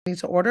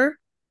To order.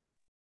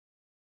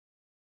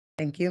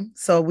 Thank you.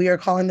 So we are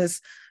calling this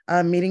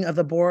meeting of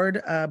the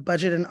Board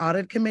Budget and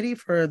Audit Committee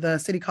for the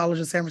City College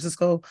of San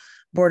Francisco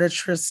Board of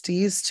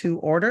Trustees to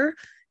order.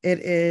 It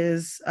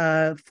is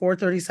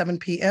 4:37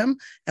 p.m.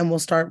 and we'll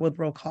start with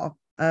roll call.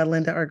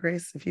 Linda or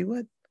Grace, if you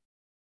would.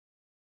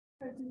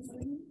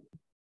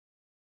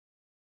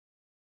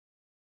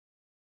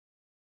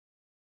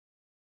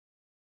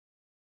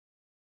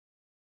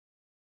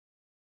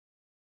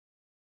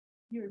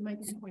 Your mic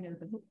is pointed at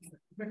the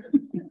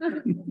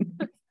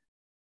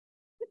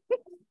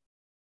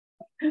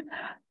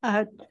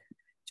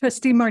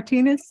Trustee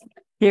Martinez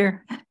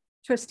here.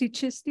 Trustee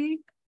Chisty.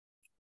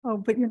 Oh,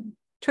 but you're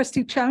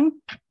Trustee Chung.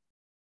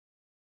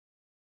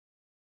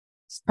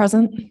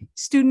 Present.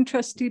 Student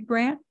Trustee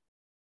Brandt.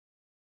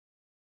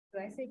 Do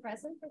I say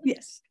present?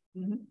 Yes.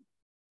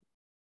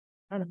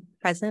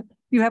 Present.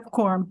 You have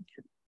quorum.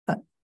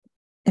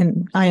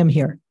 And I am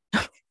here.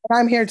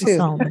 I'm here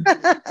too.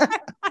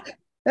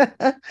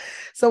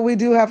 So we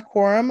do have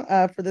quorum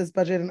for this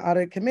Budget and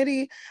Audit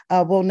Committee.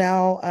 We'll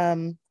now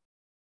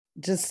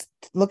just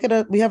look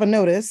at we have a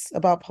notice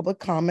about public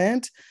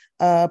comment.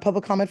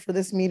 Public comment for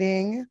this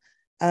meeting,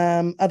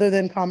 other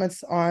than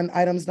comments on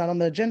items not on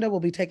the agenda, will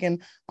be taken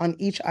on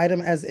each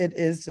item as it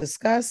is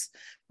discussed.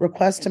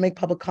 Requests to make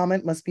public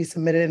comment must be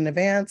submitted in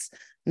advance,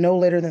 no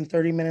later than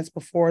 30 minutes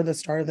before the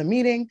start of the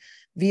meeting,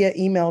 via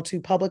email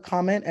to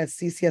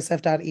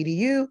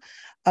publiccomment@ccsf.edu,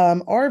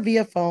 or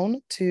via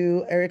phone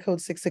to area code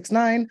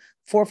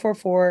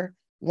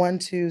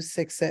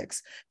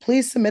 669-444-1266.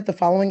 Please submit the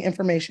following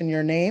information: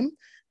 your name,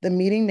 the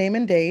meeting name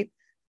and date,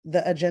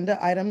 the agenda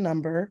item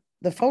number,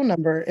 the phone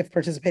number if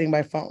participating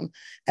by phone.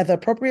 At the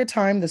appropriate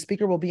time, the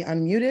speaker will be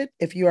unmuted.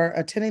 If you are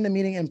attending the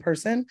meeting in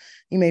person,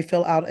 you may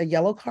fill out a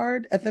yellow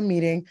card at the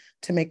meeting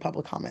to make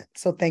public comment.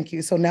 So thank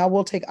you. So now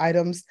we'll take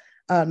items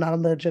not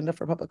on the agenda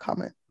for public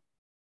comment.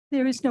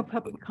 There is no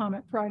public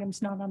comment for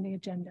items not on the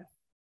agenda.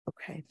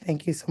 Okay,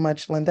 thank you so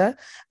much, Linda.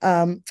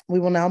 We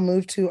will now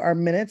move to our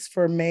minutes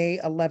for May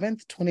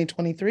 11th,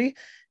 2023.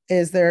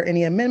 Is there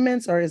any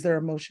amendments or is there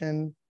a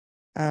motion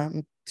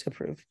to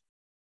approve?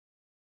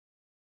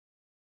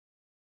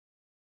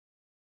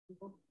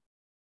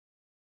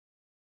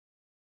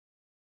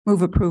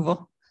 Move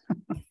approval.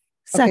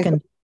 Second.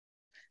 Okay.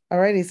 All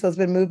righty, so it's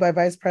been moved by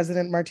Vice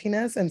President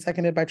Martinez and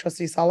seconded by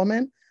Trustee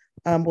Solomon.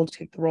 We'll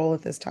take the roll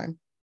at this time.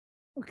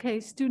 Okay,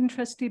 Student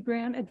Trustee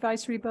Brandt,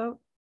 advisory vote.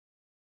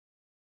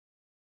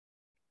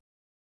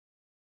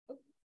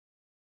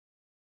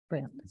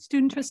 Brandt.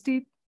 Student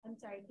Trustee I'm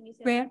sorry, can you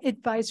say Brandt,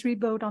 advisory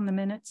vote on the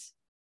minutes.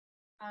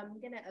 I'm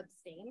gonna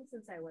abstain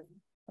since I wasn't.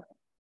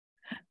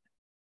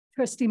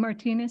 Trustee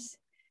Martinez,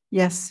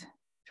 Yes.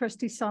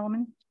 Trustee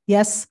Solomon,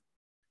 Yes.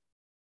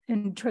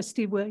 and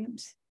Trustee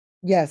Williams.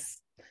 Yes.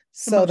 The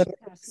So motion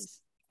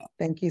passes.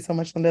 thank you so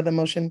much, Linda. The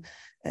motion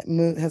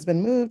has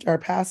been moved or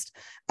passed.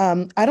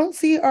 I don't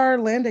see our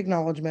land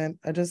acknowledgement.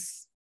 We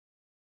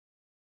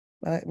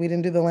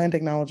didn't do the land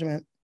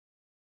acknowledgement.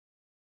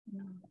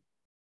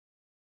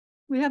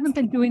 We haven't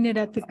been doing it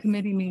at the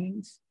committee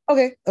meetings.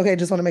 Okay,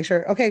 just want to make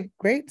sure. Okay,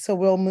 great. So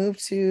we'll move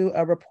to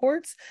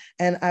reports,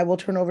 and I will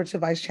turn over to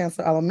Vice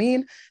Chancellor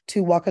Al-Amin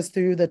to walk us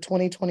through the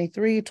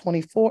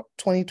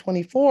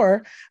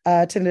 2023-2024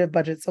 tentative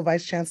budget. So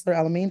Vice Chancellor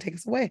Al-Amin, take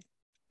us away.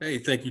 Hey,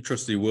 thank you,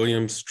 Trustee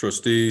Williams,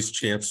 trustees,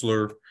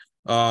 Chancellor.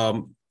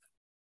 I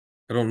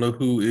don't know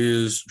who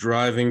is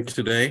driving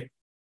today,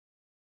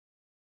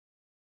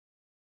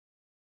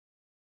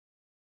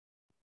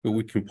 but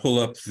we can pull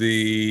up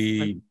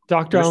the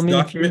Dr.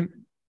 Almin,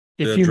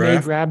 if you may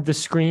draft. grab the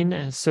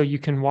screen so you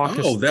can walk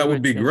us. Oh, that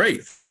would be it.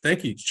 great.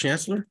 Thank you,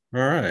 Chancellor.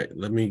 All right,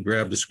 let me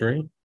grab the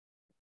screen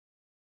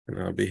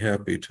and I'll be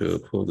happy to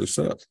pull this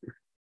up.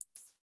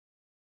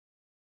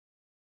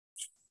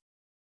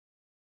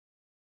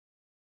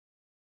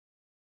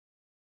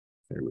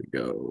 There we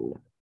go.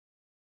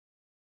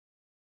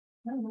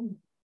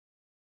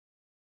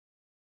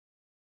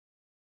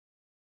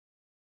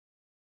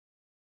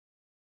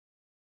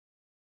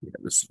 Yeah,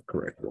 this is the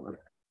correct one.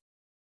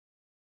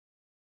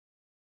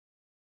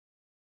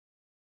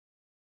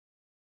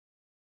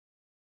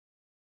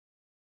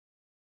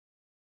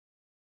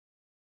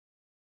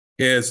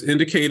 As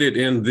indicated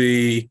in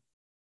the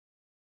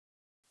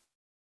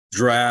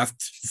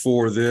draft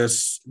for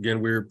this,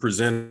 again, we're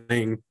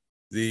presenting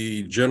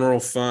the general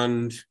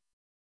fund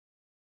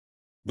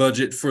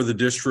budget for the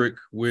district,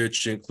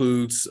 which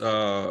includes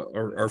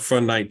our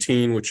Fund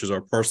 19, which is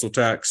our parcel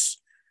tax.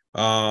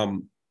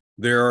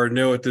 There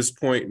are at this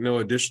point, no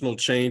additional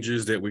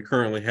changes that we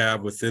currently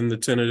have within the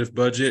tentative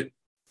budget.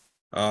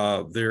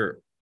 They're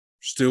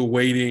still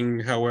waiting,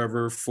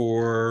 however,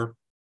 for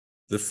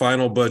the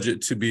final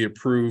budget to be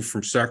approved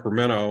from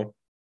Sacramento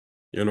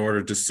in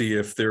order to see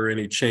if there are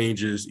any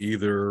changes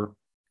either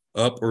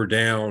up or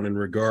down in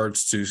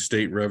regards to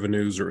state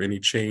revenues or any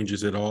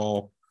changes at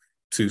all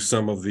to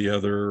some of the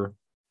other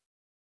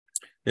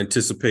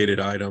anticipated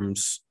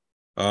items.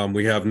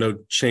 We have no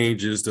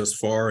changes thus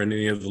far in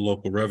any of the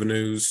local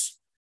revenues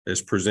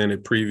as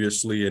presented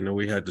previously. And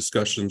we had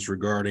discussions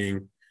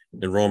regarding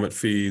enrollment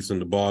fees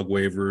and the bog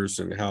waivers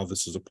and how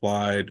this is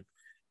applied.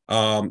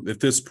 At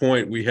this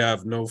point, we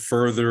have no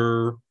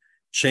further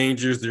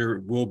changes. There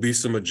will be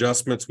some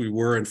adjustments. We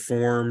were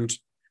informed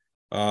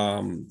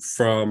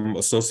from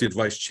Associate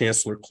Vice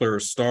Chancellor Clara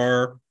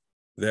Starr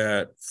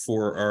that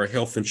for our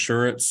health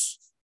insurance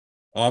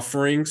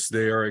offerings,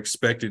 they are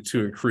expected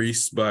to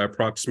increase by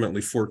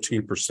approximately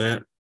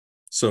 14%.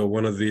 So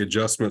one of the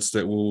adjustments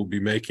that we'll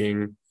be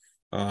making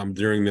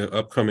during the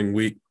upcoming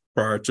week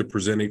prior to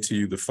presenting to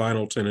you the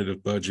final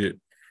tentative budget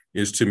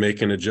is to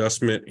make an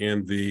adjustment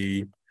in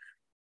the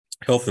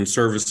health and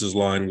services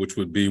line, which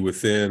would be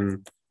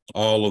within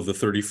all of the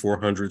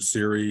 3,400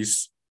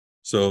 series.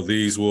 So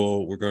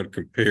we're going to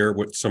compare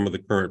what some of the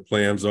current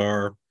plans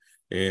are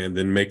and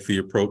then make the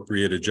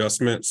appropriate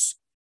adjustments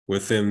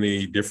within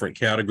the different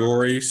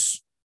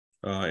categories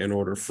in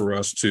order for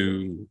us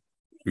to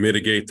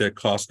mitigate that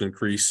cost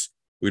increase.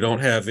 We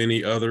don't have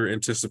any other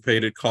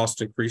anticipated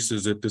cost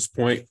increases at this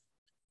point.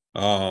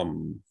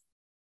 And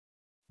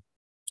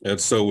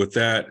so with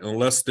that,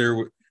 unless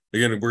we're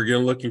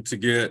looking to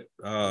get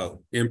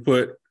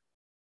input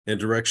and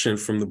direction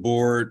from the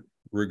board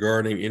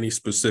regarding any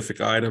specific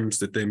items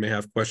that they may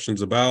have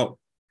questions about,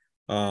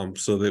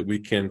 so that we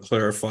can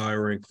clarify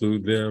or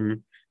include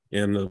them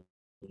in the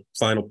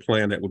final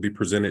plan that will be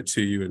presented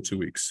to you in 2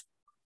 weeks.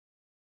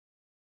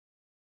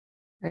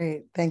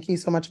 Great. Thank you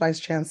so much, Vice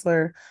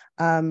Chancellor.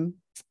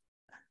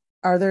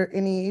 Are there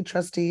any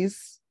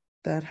trustees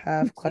that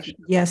have questions?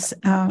 Yes,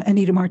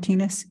 Anita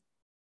Martinez.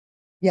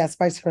 Yes,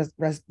 Vice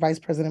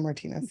President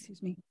Martinez.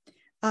 Excuse me.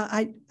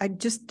 I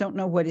just don't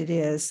know what it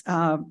is.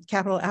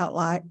 Capital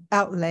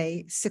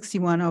outlay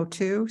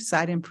 6102,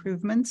 site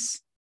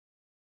improvements.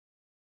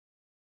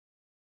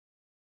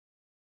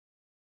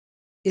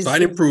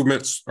 Site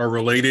improvements are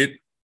related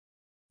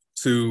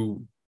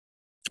to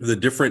the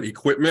different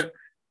equipment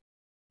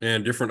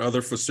and different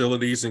other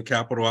facilities and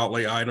capital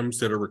outlay items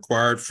that are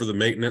required for the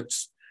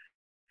maintenance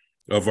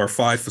of our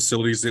 5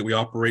 facilities that we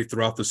operate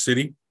throughout the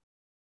city.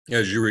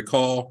 As you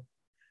recall,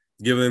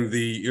 given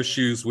the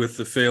issues with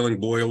the failing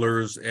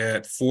boilers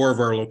at 4 of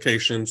our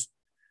locations,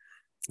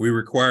 we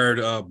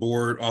required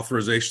board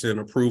authorization and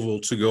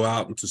approval to go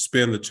out and to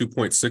spend the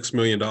 $2.6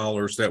 million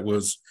that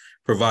was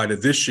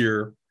provided this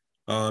year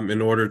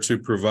in order to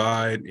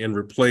provide and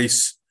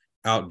replace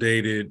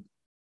outdated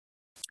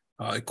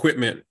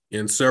equipment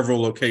in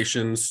several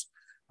locations.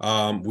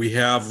 We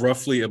have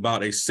roughly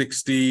about a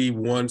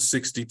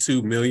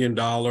 $62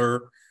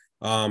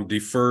 million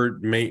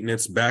deferred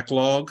maintenance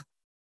backlog.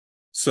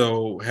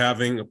 So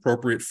having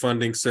appropriate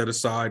funding set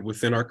aside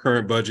within our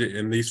current budget,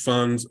 and these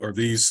funds or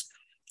these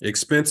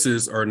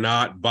expenses are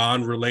not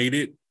bond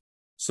related.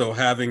 So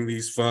having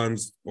these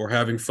funds or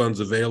having funds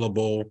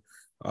available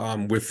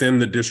within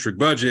the district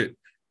budget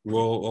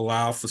will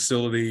allow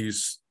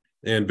facilities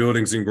and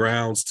buildings and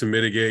grounds to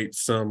mitigate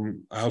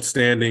some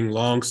outstanding,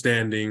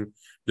 long-standing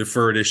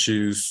deferred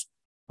issues.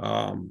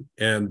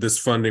 And this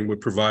funding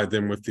would provide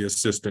them with the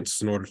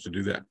assistance in order to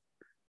do that.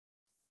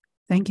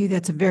 Thank you.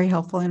 That's a very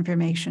helpful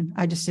information.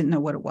 I just didn't know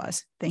what it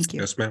was. Thank you.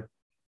 Yes, ma'am.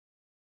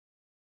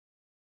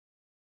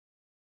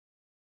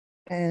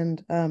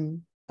 And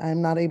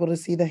I'm not able to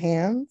see the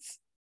hands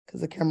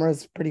because the camera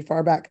is pretty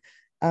far back.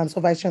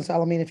 So Vice Chancellor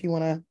Alameen, if you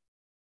want to,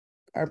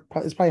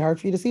 it's probably hard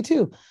for you to see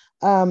too.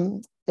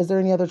 Is there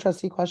any other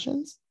trustee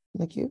questions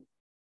in the queue?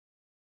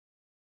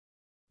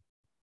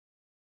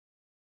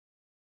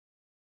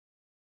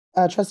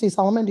 Trustee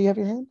Solomon, do you have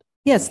your hand?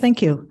 Yes,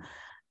 thank you.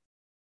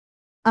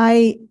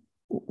 I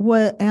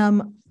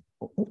am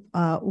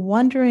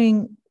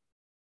wondering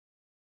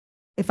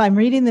if I'm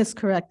reading this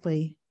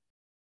correctly.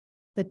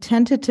 The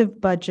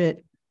tentative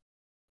budget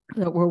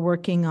that we're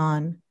working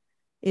on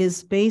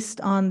is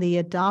based on the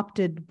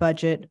adopted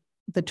budget,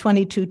 the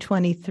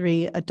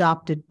 22-23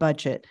 adopted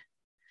budget.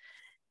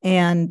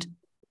 And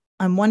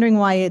I'm wondering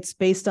why it's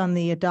based on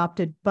the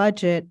adopted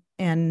budget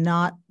and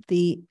not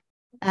the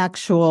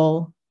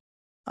actual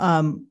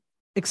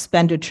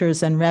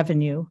expenditures and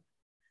revenue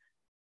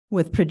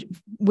with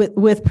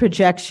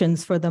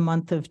projections for the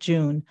month of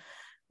June.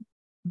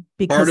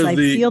 Because I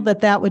feel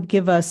that would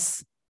give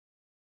us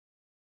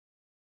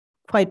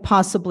quite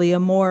possibly a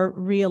more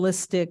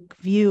realistic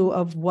view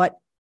of what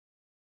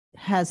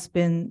has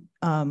been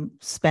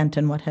spent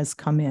and what has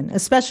come in,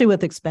 especially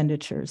with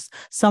expenditures.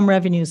 Some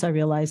revenues, I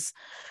realize,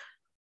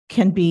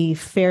 can be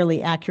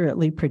fairly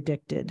accurately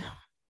predicted.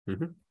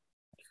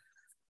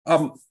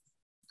 Mm-hmm.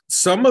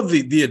 Some of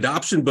the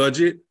adoption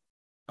budget,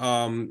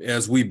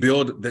 as we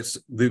build,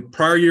 the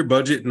prior year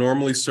budget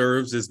normally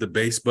serves as the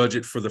base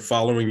budget for the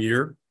following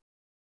year.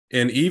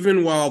 And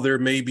even while there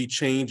may be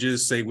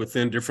changes, say,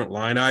 within different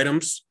line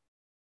items,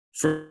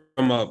 from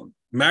a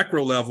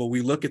macro level,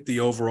 we look at the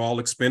overall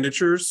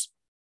expenditures.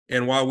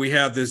 And while we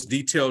have this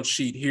detailed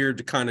sheet here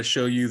to kind of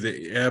show you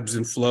the ebbs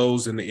and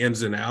flows and the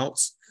ins and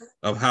outs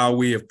of how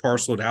we have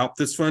parceled out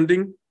this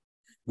funding,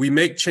 we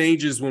make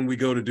changes when we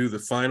go to do the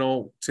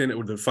final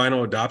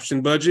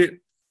adoption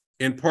budget,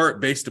 in part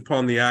based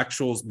upon the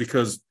actuals,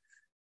 because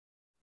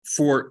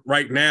for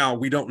right now,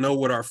 we don't know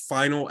what our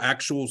final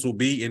actuals will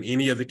be in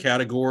any of the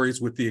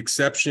categories, with the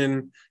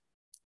exception,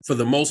 for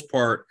the most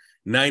part,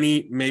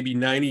 90, maybe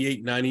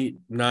 98,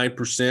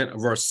 99%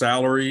 of our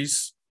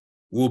salaries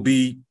we'll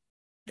be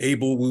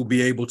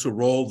able to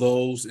roll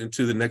those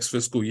into the next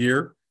fiscal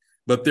year.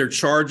 But they're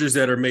charges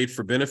that are made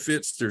for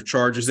benefits, they're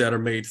charges that are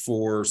made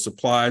for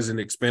supplies and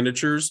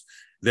expenditures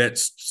that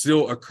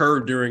still occur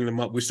during the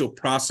month. We still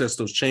process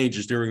those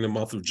changes during the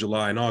month of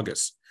July and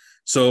August.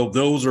 So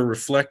those are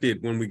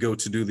reflected when we go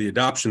to do the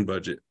adoption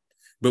budget.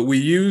 But we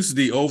use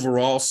the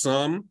overall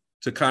sum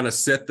to kind of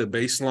set the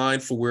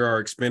baseline for where our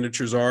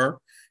expenditures are.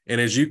 And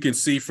as you can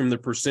see from the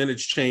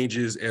percentage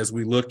changes, as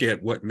we look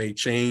at what may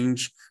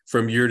change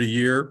from year to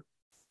year,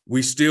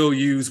 we still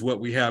use what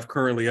we have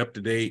currently up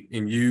to date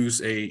and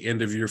use a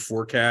end of year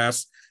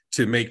forecast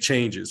to make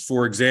changes.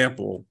 For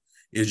example,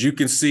 as you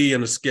can see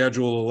in the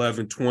schedule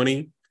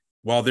 1120,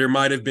 while there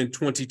might have been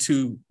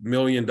 $22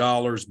 million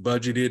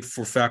budgeted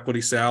for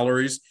faculty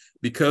salaries,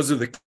 because of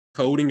the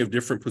coding of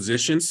different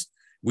positions,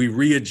 we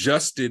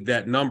readjusted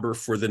that number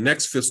for the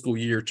next fiscal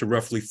year to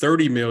roughly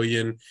 30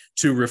 million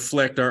to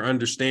reflect our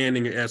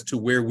understanding as to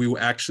where we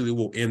actually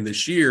will end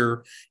this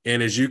year.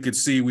 And as you could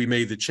see, we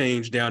made the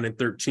change down in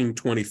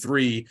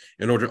 1323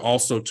 in order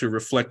also to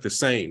reflect the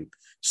same.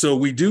 So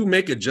we do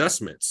make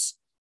adjustments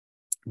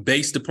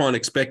based upon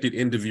expected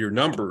end of year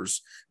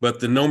numbers,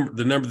 but the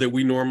number that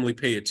we normally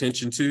pay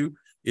attention to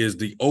is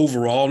the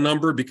overall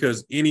number,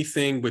 because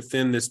anything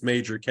within this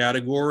major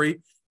category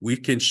we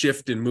can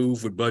shift and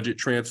move with budget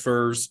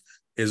transfers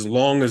as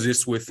long as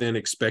it's within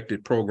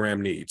expected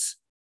program needs.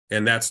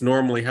 And that's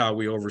normally how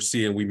we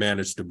oversee and we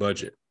manage the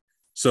budget.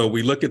 So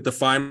we look at the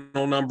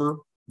final number,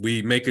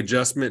 we make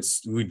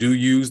adjustments. We do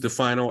use the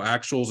final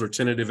actuals or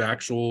tentative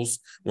actuals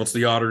once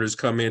the auditors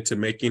come in to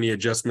make any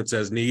adjustments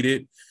as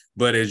needed.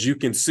 But as you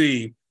can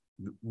see,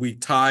 we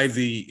tie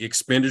the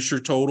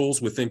expenditure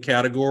totals within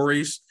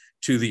categories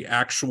to the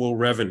actual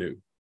revenue.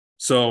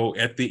 So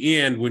at the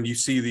end, when you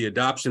see the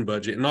adoption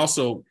budget, and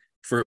also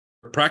for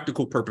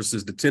practical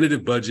purposes, the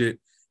tentative budget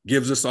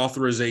gives us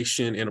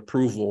authorization and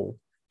approval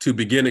to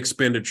begin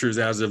expenditures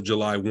as of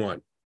July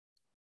 1.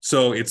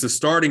 So it's a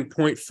starting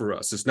point for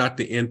us. It's not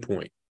the end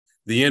point.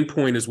 The end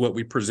point is what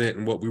we present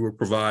and what we will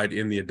provide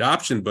in the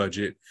adoption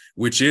budget,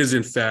 which is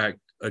in fact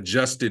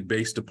adjusted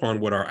based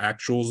upon what our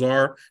actuals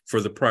are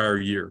for the prior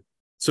year.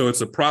 So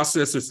it's a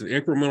process, it's an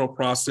incremental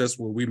process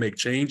where we make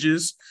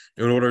changes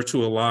in order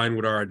to align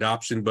with our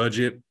adoption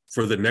budget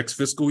for the next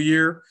fiscal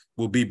year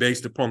will be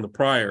based upon the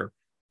prior.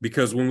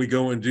 Because when we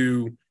go and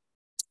do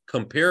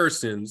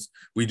comparisons,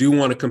 we do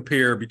want to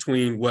compare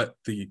between what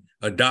the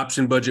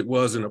adoption budget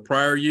was in a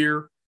prior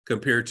year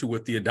compared to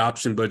what the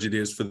adoption budget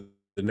is for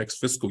the next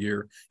fiscal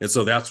year. And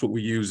so that's what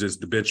we use as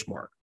the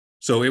benchmark.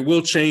 So it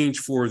will change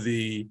for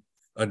the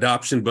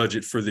adoption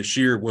budget for this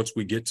year once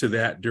we get to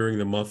that during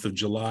the month of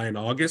July and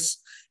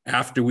August,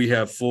 after we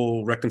have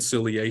full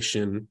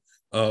reconciliation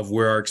of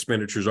where our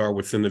expenditures are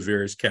within the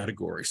various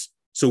categories.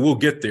 So we'll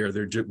get there.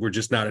 We're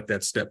just not at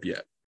that step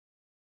yet.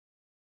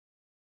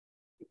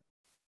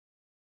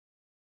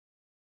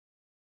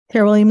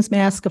 Chair Williams, may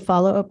I ask a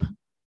follow-up?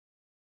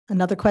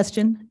 Another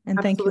question? And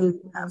thank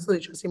you.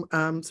 Absolutely, Trustee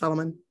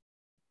Solomon.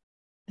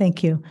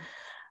 Thank you.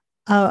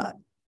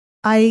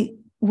 I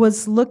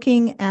was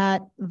looking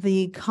at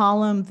the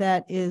column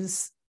that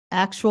is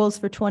actuals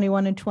for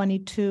 21 and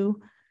 22,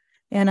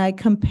 and I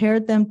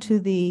compared them to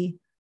the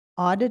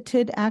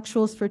audited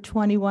actuals for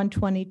 21,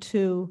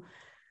 22,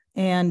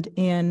 and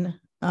in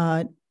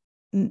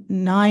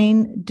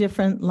 9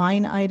 different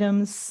line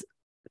items,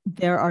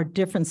 there are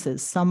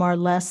differences. Some are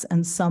less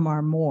and some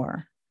are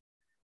more.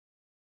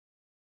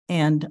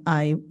 And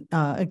I,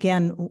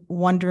 again,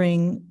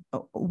 wondering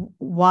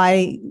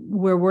why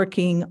we're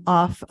working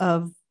off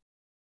of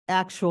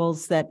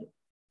actuals that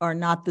are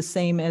not the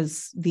same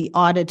as the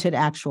audited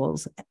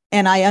actuals.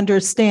 And I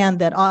understand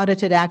that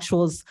audited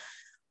actuals,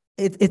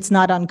 it's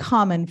not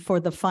uncommon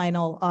for the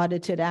final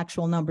audited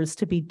actual numbers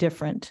to be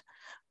different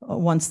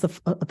once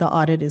the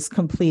audit is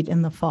complete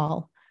in the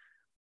fall.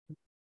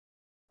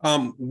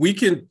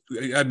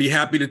 I'd be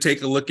happy to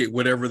take a look at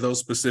whatever those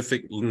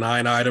specific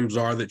 9 items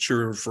are that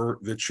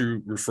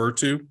you refer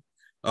to.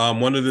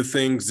 One of the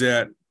things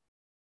that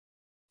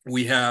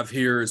we have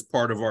here as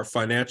part of our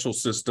financial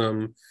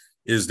system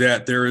is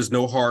that there is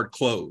no hard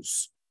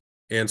close.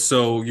 And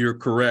so you're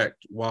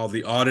correct. While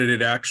the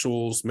audited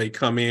actuals may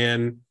come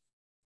in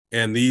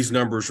and these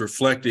numbers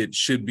reflected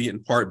should be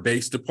in part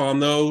based upon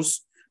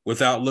those,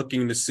 without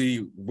looking to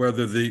see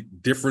whether the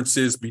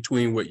differences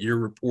between what you're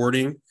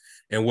reporting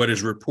and what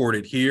is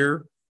reported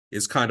here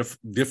is kind of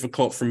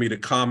difficult for me to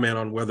comment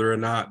on whether or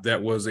not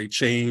that was a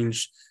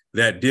change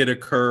that did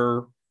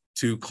occur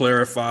to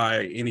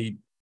clarify any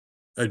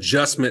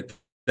adjustment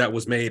that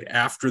was made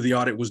after the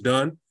audit was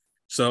done.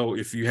 So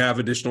if you have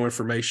additional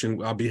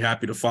information, I'll be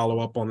happy to follow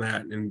up on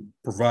that and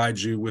provide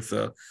you with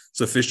a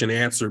sufficient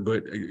answer,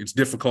 but it's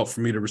difficult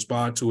for me to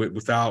respond to it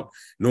without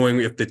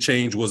knowing if the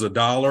change was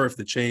 $1, if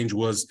the change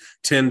was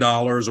 $10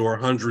 or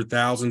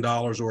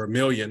 $100,000 or $1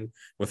 million,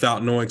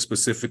 without knowing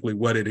specifically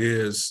what it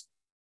is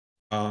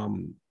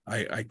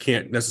I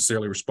can't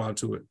necessarily respond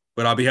to it,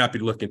 but I'll be happy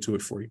to look into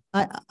it for you.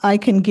 I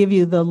can give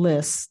you the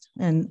list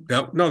and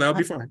No, that'll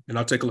be fine. And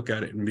I'll take a look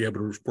at it and be able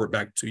to report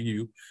back to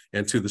you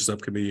and to the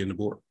subcommittee and the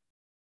board.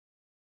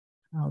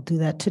 I'll do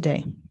that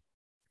today.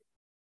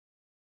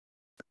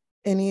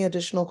 Any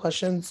additional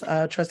questions,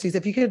 trustees?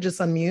 If you could just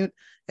unmute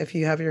if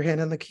you have your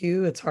hand in the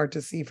queue, it's hard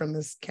to see from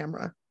this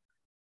camera.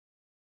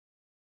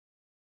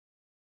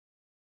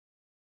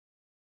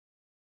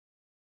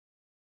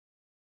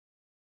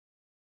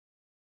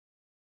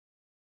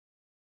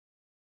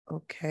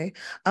 Okay.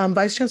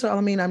 Vice Chancellor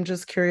Alameen, I'm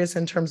just curious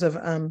in terms of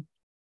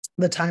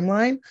the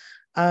timeline.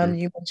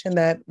 You mentioned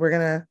that we're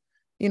gonna,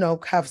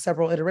 have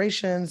several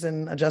iterations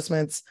and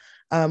adjustments.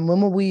 When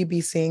will we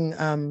be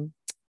seeing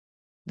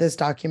this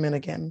document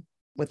again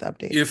with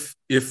updates?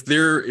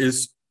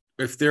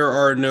 If there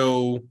are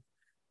no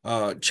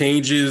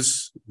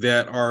changes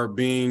that are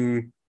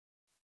being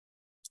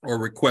or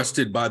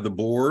requested by the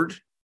board,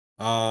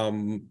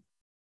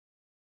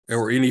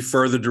 or any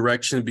further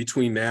direction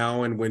between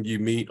now and when you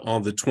meet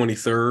on the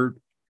 23rd,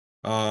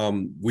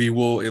 we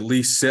will at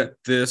least set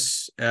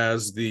this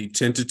as the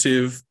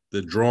tentative,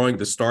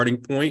 the starting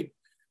point,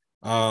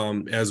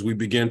 as we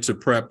begin to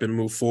prep and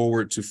move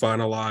forward to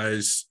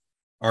finalize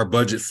our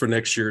budget for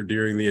next year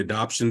during the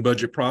adoption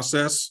budget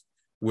process,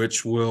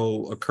 which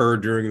will occur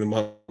during the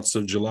months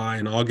of July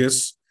and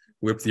August,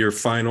 with your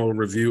final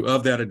review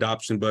of that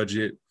adoption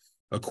budget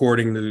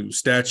according to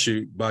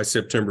statute by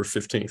September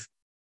 15th.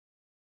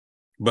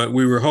 But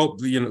we were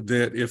hoping,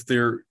 that if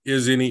there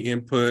is any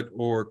input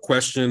or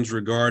questions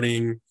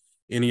regarding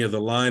any of the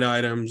line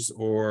items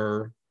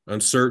or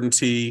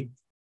uncertainty,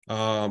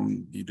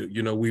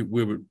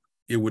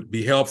 it would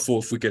be helpful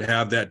if we could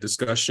have that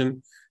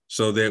discussion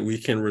so that we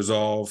can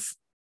resolve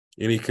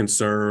any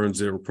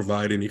concerns or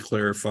provide any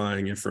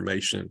clarifying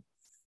information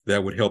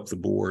that would help the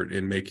board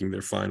in making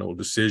their final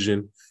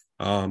decision.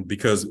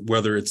 Because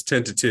whether it's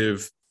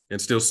tentative and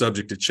still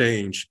subject to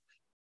change,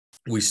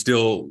 we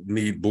still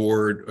need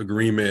board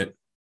agreement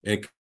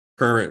and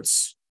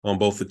concurrence on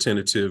both the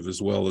tentative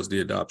as well as the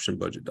adoption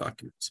budget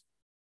documents.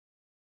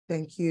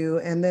 Thank you.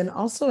 And then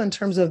also in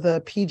terms of the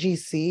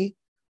PGC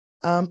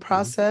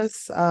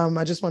process,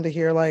 I just wanted to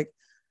hear,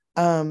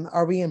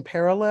 are we in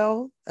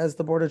parallel as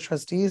the Board of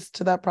Trustees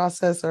to that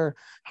process, or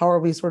how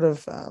are we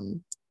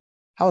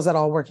how is that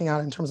all working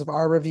out in terms of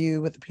our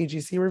review with the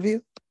PGC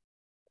review?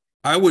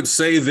 I would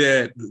say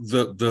that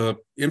the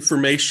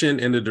information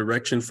and the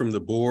direction from the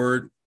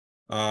board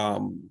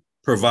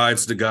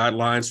provides the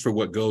guidelines for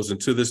what goes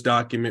into this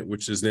document,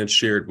 which is then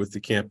shared with the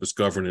campus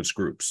governance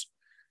groups.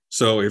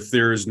 So if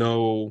there is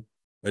no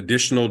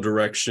additional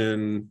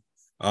direction,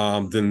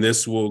 then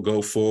this will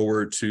go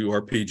forward to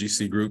our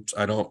PGC groups.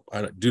 I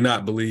do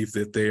not believe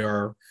that they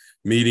are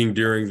meeting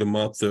during the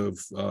month of,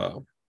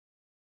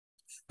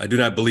 I do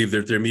not believe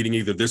that they're meeting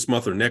either this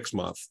month or next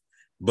month,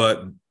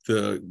 but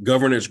the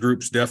governance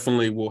groups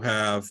definitely will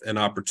have an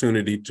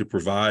opportunity to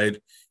provide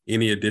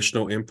any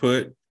additional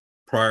input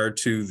prior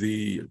to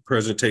the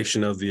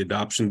presentation of the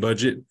adoption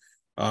budget.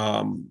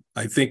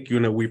 I think,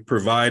 we've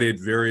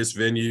provided various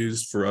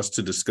venues for us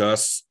to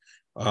discuss,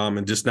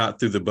 and just not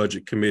through the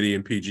budget committee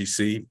and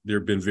PGC. There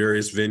have been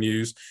various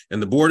venues,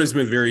 and the board has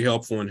been very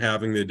helpful in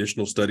having the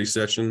additional study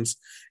sessions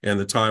and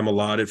the time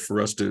allotted for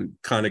us to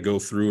kind of go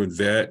through and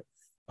vet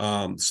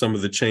some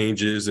of the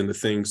changes and the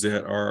things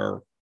that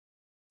are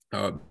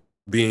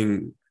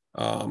being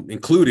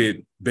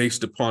included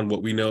based upon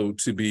what we know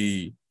to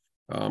be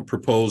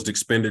proposed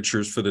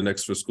expenditures for the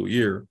next fiscal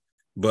year.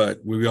 But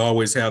we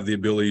always have the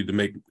ability to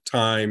make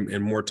time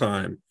and more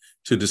time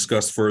to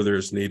discuss further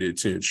as needed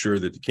to ensure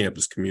that the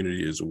campus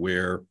community is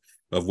aware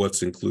of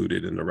what's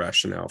included in the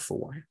rationale for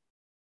why.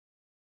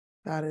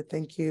 Got it.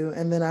 Thank you.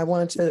 And then I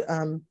wanted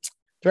to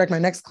direct my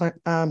next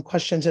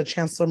question to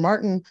Chancellor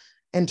Martin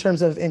in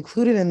terms of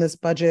included in this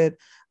budget.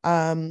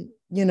 Do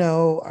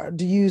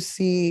you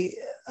see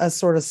us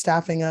sort of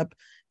staffing up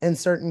in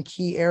certain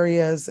key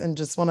areas? And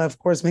just want to, of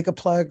course, make a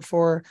plug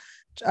for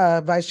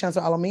Vice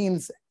Chancellor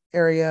Alameen's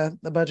area,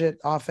 the budget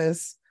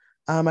office.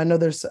 I know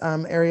there's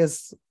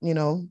areas,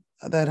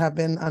 that have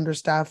been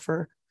understaffed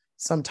for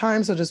some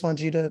time. So just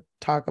wanted you to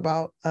talk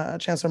about,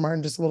 Chancellor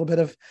Martin, just a little bit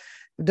of,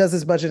 does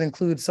this budget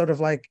include sort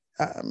of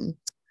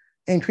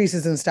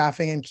increases in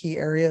staffing in key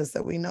areas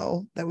that we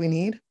know that we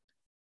need?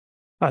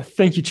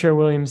 Thank you, Chair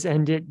Williams,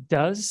 and it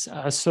does.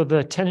 So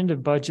the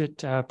tentative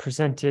budget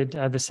presented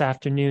this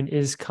afternoon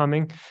is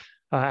coming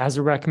as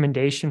a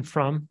recommendation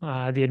from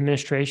the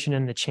administration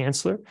and the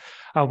chancellor.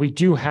 We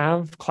do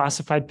have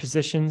classified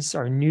positions,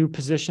 or new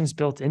positions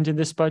built into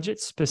this budget,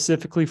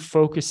 specifically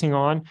focusing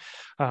on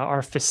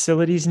our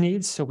facilities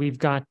needs. So we've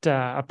got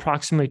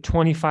approximately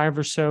 25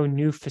 or so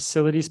new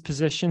facilities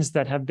positions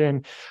that have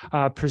been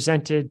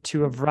presented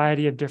to a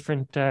variety of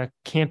different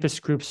campus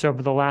groups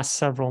over the last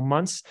several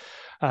months.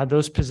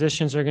 Those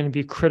positions are going to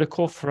be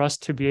critical for us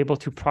to be able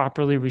to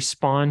properly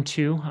respond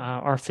to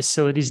our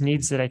facilities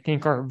needs that I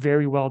think are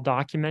very well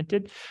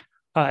documented.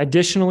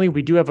 Additionally,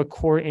 we do have a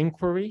core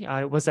inquiry.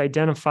 It was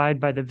identified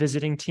by the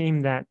visiting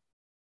team that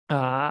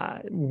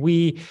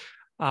we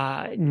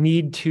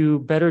need to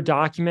better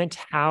document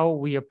how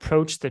we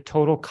approach the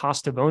total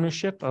cost of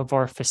ownership of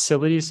our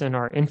facilities and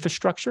our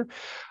infrastructure.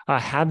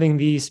 Having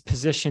these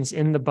positions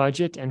in the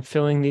budget and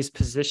filling these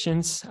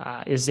positions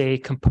is a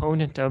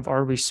component of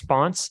our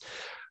response,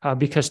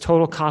 because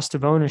total cost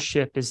of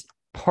ownership is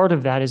part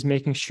of that is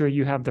making sure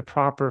you have the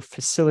proper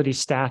facility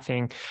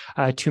staffing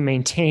to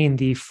maintain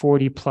the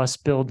 40 plus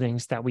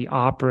buildings that we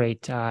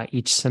operate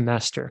each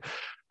semester.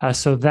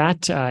 So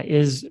that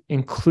is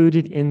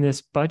included in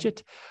this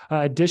budget.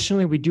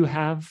 Additionally, we do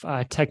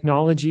have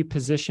technology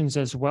positions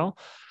as well.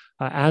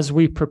 As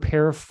we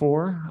prepare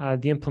for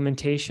the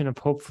implementation of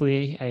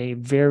hopefully a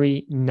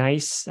very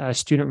nice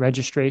student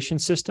registration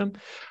system,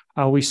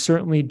 we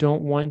certainly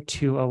don't want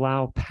to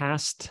allow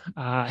past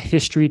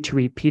history to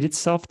repeat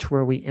itself to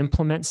where we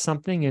implement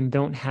something and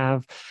don't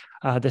have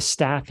the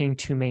staffing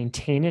to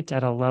maintain it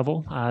at a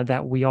level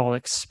that we all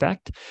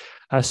expect.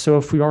 So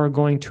if we are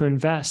going to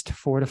invest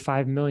 $4 to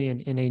 $5 million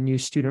in a new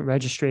student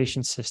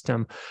registration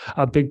system,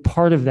 a big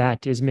part of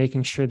that is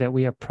making sure that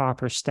we have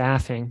proper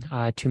staffing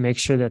to make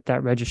sure that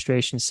that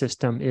registration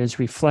system is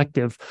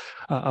reflective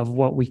of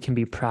what we can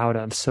be proud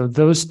of. So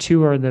those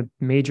two are the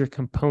major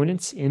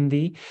components in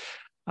the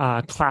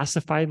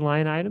classified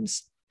line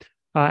items.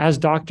 As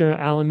Dr.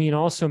 Alameen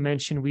also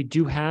mentioned, we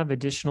do have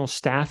additional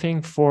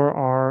staffing for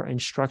our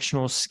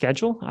instructional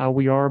schedule.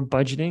 We are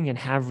budgeting and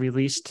have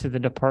released to the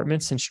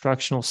departments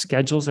instructional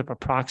schedules of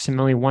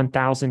approximately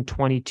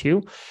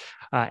 1,022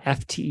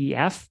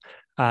 FTEF.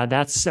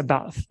 That's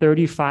about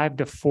 35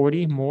 to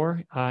 40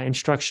 more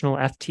instructional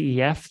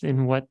FTEF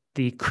than what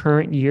the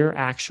current year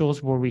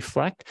actuals will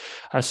reflect.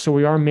 So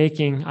we are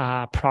making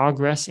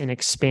progress in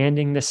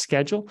expanding the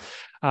schedule,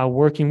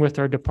 working with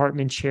our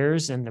department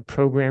chairs and the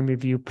program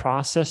review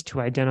process to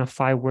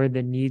identify where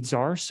the needs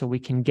are so we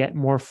can get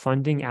more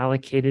funding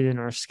allocated in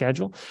our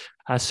schedule.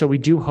 So we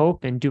do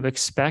hope and do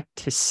expect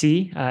to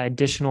see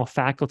additional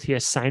faculty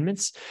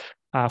assignments.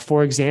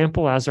 For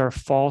example, as our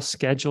fall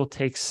schedule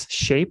takes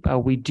shape,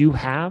 we do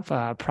have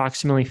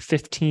approximately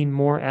 15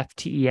 more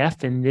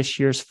FTEF in this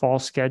year's fall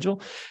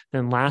schedule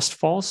than last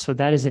fall. So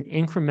that is an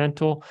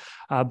incremental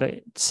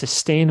but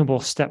sustainable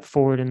step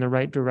forward in the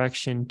right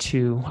direction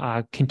to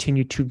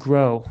continue to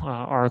grow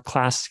our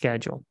class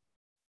schedule.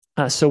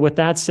 So with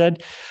that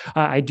said,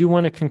 I do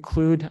want to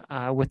conclude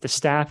with the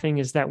staffing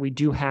is that we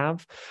do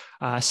have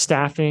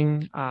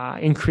staffing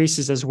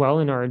increases as well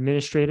in our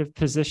administrative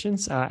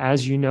positions.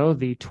 As you know,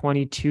 the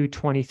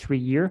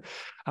 22-23 year,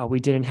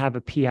 we didn't have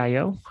a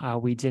PIO.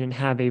 We didn't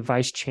have a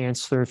vice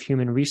chancellor of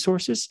human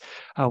resources.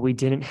 We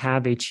didn't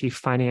have a chief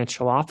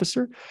financial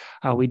officer.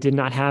 We did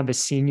not have a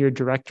senior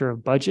director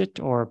of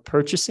budget or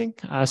purchasing.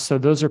 So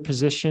those are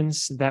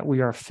positions that we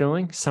are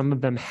filling. Some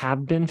of them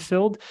have been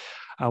filled.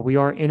 We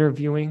are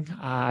interviewing,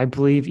 I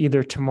believe,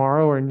 either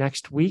tomorrow or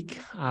next week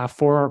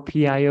for our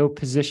PIO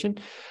position.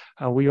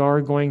 We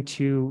are going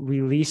to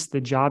release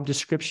the job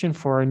description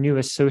for our new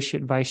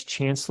Associate Vice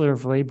Chancellor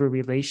of Labor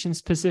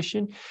Relations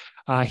position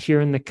here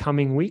in the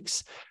coming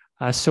weeks.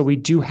 So we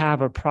do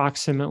have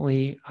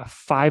approximately a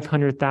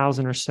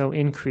 500,000 or so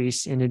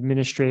increase in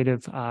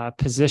administrative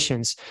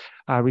positions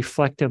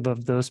reflective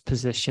of those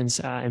positions,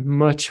 and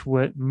much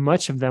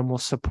of them will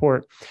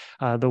support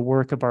the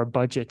work of our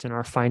budget and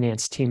our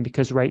finance team,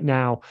 because right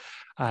now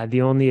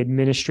the only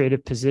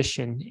administrative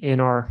position in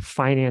our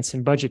finance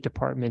and budget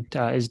department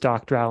is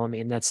Dr.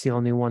 Alameen. That's the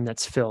only one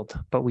that's filled.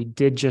 But we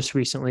did just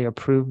recently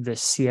approve the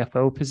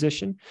CFO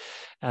position,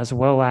 as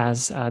well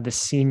as the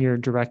Senior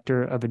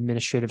Director of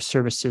Administrative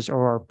Services,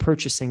 or our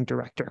Purchasing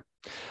Director.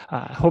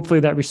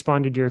 Hopefully that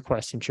responded to your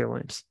question, Chair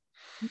Williams.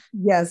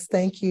 Yes,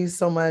 thank you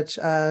so much,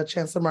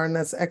 Chancellor Martin.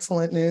 That's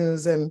excellent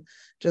news, and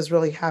just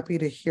really happy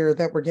to hear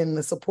that we're getting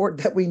the support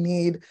that we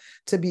need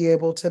to be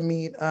able to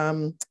meet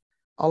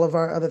all of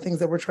our other things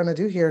that we're trying to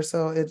do here.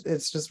 So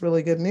it's just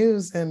really good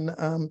news. And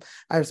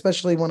I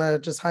especially want to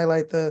just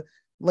highlight the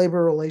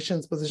labor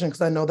relations position,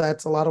 because I know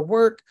that's a lot of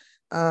work,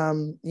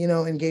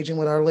 engaging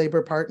with our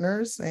labor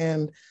partners.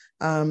 And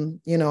I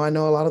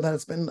know a lot of that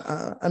has been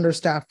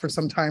understaffed for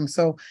some time.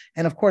 So,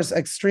 and of course,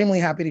 extremely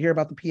happy to hear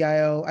about the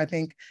PIO. I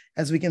think,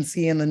 as we can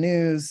see in the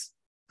news,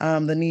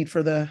 the need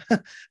for the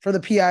for the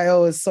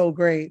PIO is so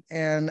great.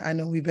 And I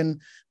know we've been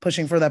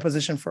pushing for that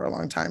position for a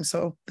long time.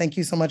 So thank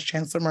you so much,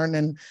 Chancellor Martin,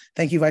 and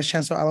thank you, Vice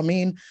Chancellor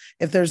Alameen.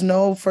 If there's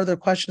no further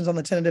questions on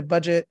the tentative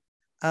budget,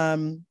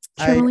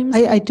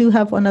 I do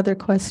have one other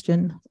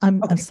question.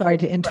 I'm sorry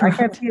to interrupt. I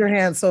can't see your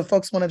hand, so if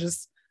folks want to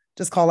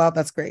just call out,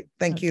 that's great.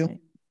 Thank you.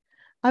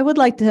 I would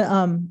like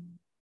to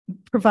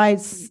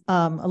provide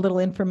a little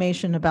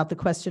information about the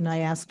question I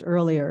asked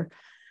earlier.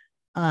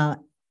 And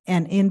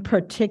in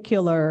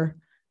particular,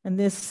 and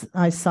this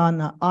I saw in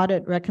the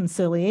audit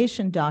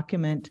reconciliation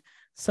document.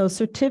 So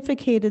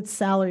certificated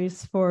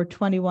salaries for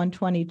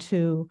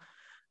 21-22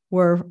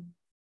 were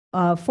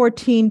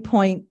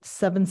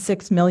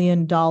 $14.76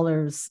 million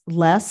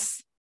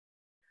less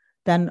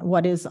than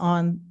what is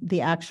on the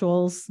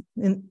actuals.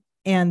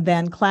 And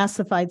then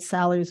classified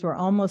salaries were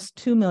almost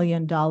 $2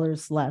 million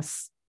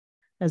less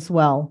as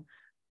well.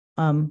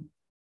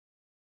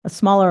 a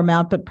smaller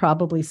amount, but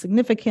probably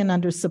significant.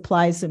 Under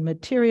supplies and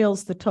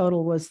materials, the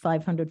total was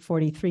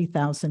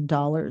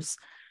 $543,000.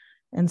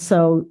 And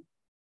so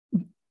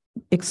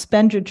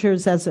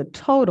expenditures as a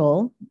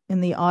total in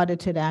the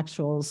audited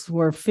actuals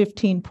were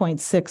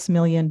 $15.6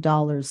 million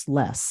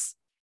less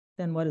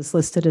than what is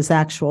listed as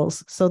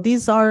actuals. So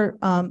these are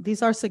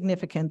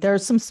significant. There are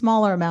some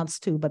smaller amounts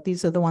too, but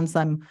these are the ones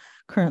I'm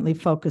currently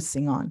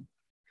focusing on.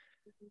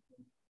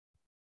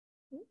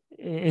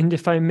 And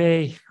if I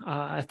may,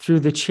 through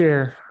the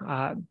chair,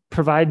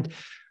 provide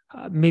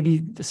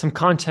maybe some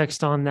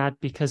context on that,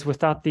 because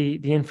without the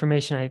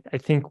information, I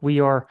think we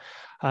are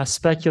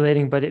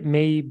speculating, but it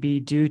may be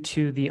due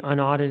to the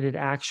unaudited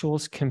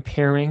actuals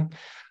comparing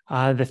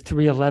the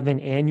 311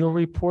 annual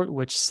report,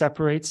 which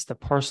separates the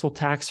parcel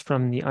tax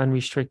from the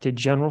unrestricted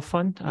general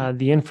fund.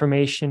 The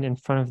information in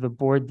front of the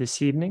board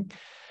this evening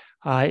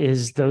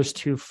is those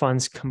two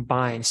funds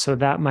combined. So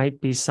that might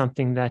be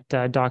something that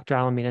Dr.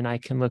 Alameda and I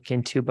can look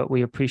into, but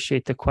we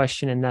appreciate the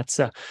question, and that's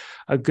a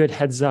good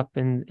heads up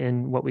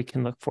in what we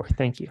can look for.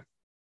 Thank you.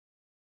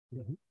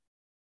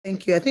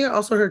 Thank you. I think I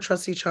also heard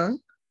Trustee Chung.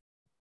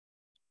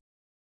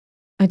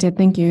 I did.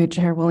 Thank you,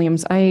 Chair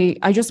Williams.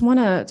 I just want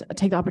to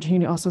take the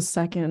opportunity to also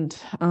second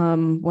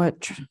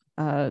what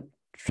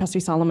Trustee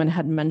Solomon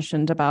had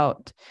mentioned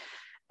about,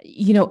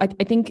 I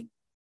think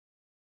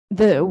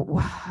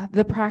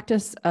the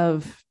practice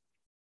of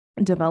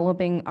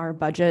developing our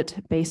budget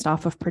based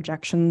off of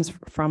projections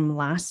from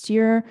last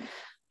year,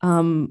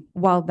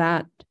 while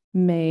that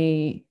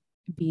may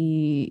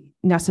be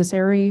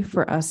necessary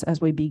for us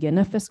as we begin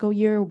a fiscal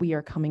year, we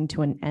are coming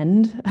to an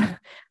end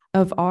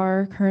of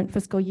our current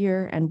fiscal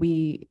year, and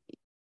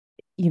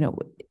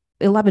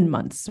 11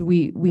 months,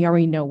 we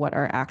already know what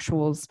our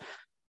actuals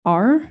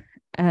are.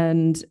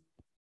 And,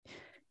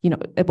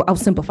 I'll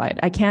simplify it.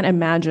 I can't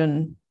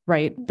imagine,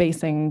 right,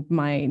 basing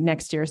my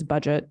next year's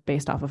budget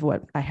based off of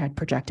what I had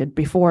projected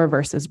before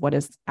versus what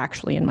is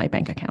actually in my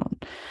bank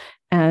account.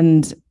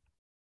 And,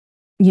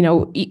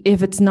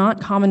 if it's not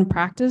common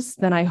practice,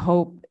 then I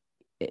hope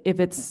if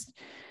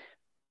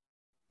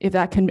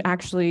that can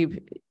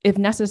actually, if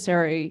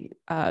necessary,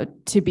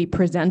 to be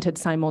presented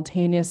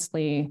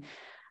simultaneously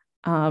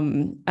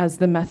as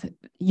the method,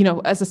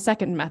 as a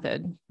second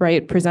method,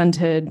 right,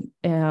 presented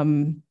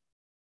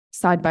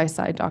side by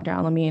side, Dr.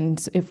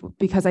 Alameen,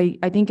 because I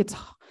think it's,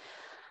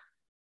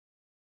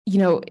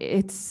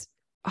 it's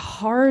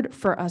hard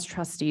for us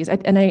trustees,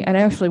 and I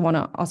actually want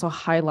to also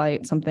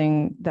highlight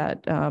something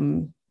that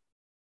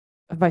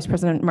Vice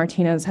President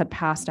Martinez had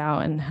passed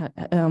out,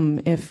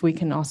 and if we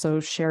can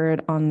also share it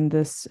on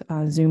this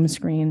Zoom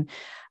screen,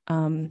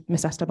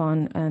 Ms.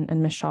 Esteban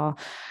and Ms. Shaw.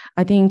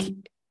 I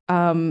think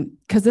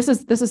because this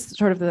is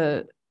sort of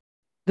the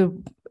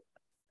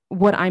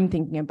what I'm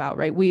thinking about,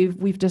 right?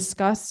 We've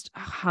discussed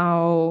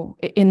how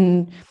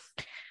in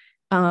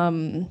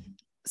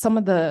some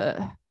of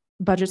the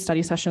budget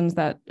study sessions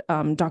that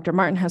Dr.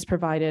 Martin has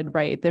provided,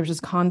 right? There's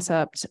this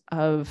concept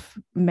of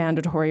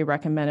mandatory,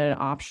 recommended,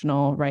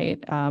 optional,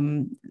 right?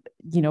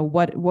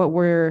 What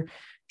we're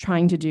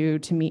trying to do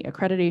to meet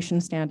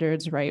accreditation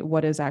standards, right?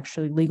 What is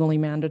actually legally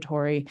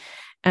mandatory?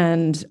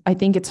 And I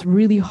think it's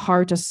really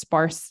hard to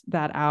sparse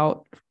that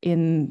out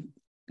in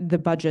the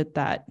budget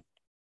that,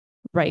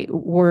 right,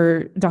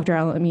 Dr.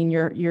 Alameen,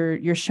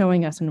 you're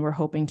showing us and we're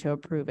hoping to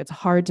approve. It's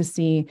hard to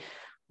see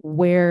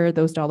where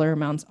those dollar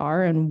amounts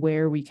are and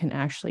where we can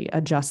actually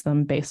adjust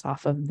them based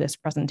off of this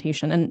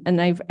presentation.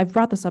 And I've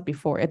brought this up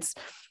before. It's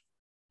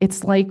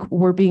like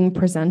we're being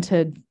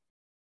presented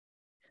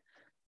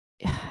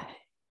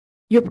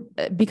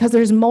because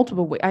there's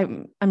multiple ways.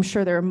 I'm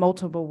sure there are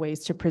multiple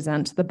ways to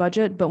present the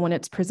budget, but when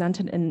it's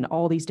presented in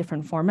all these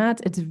different formats,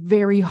 it's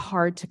very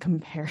hard to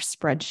compare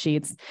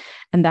spreadsheets,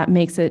 and that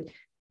makes it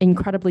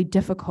incredibly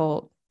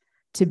difficult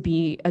to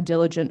be a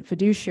diligent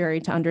fiduciary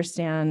to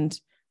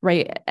understand.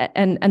 Right.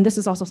 And this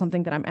is also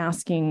something that I'm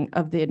asking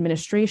of the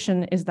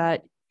administration, is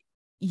that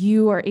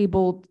you are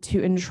able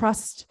to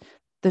entrust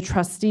the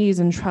trustees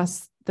and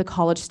trust the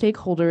college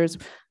stakeholders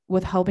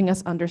with helping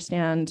us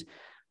understand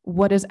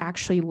what is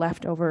actually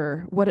left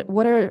over, what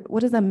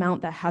is the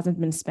amount that hasn't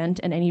been spent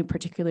in any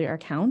particular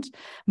account,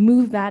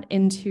 move that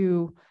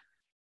into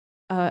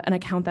an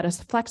account that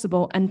is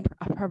flexible and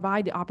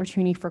provide the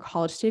opportunity for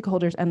college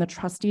stakeholders and the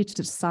trustees to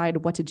decide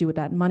what to do with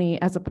that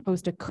money, as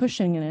opposed to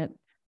cushioning it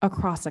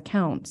across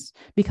accounts.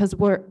 Because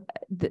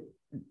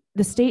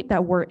the state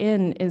that we're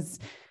in is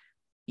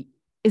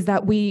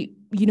that we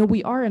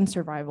are in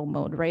survival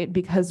mode, right?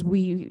 Because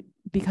we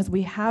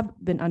have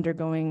been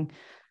undergoing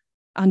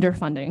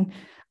underfunding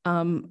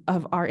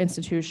of our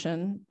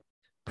institution,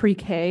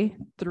 pre-K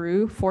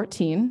through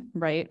 14,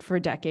 right, for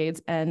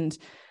decades. And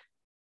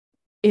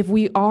if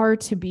we are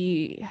to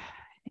be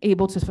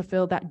able to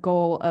fulfill that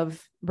goal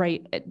of,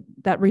 right,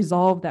 that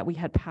resolve that we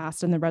had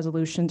passed in the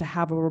resolution to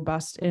have a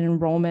robust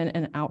enrollment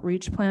and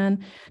outreach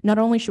plan, not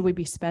only should we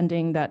be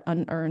spending that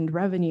unearned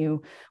revenue,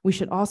 we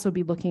should also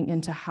be looking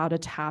into how to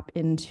tap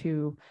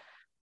into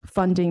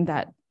funding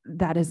that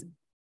is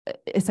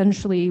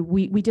essentially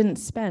we didn't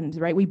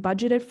spend, right? We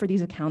budgeted for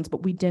these accounts,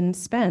 but we didn't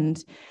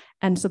spend.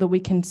 And so that we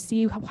can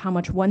see how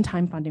much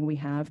one-time funding we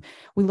have.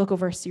 We look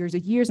over a series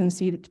of years and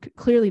see that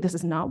clearly this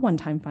is not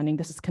one-time funding,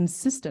 this is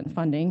consistent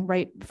funding,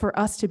 right? For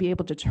us to be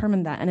able to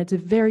determine that. And it's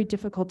very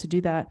difficult to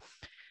do that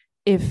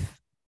if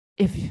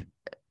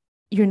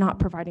you're not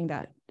providing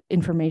that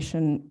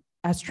information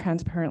as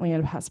transparently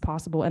as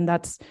possible. And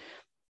that's,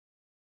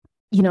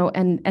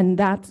 and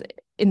that's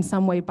in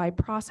some way by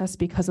process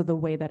because of the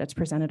way that it's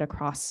presented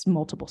across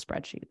multiple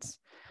spreadsheets.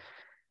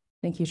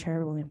 Thank you,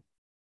 Chair William.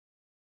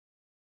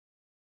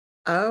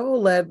 I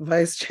will let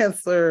Vice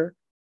Chancellor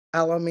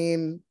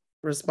Alameen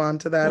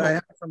respond to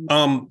that.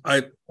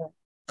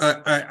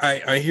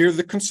 I hear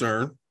the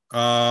concern.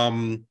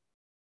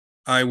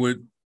 I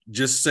would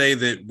just say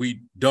that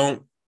we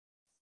don't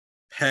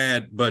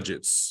pad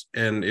budgets.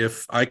 And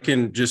if I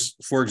can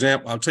just, for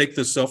example, I'll take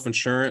the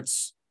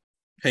self-insurance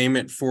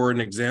payment for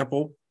an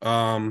example.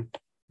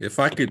 If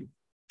I could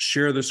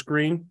share the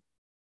screen,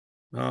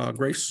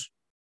 Grace.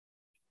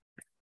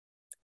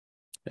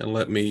 And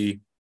let me,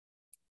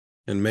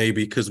 and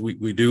maybe, because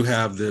we do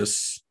have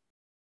this,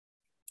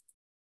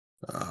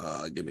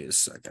 give me a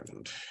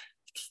second.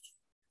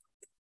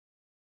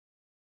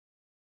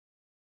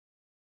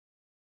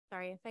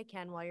 Sorry, if I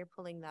can, while you're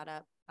pulling that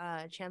up,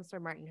 Chancellor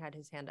Martin had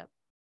his hand up.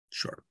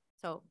 Sure.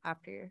 So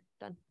after you're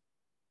done.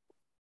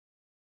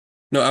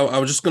 No, I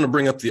was just going to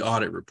bring up the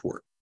audit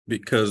report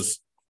because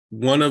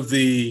one of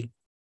the,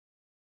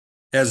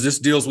 as this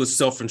deals with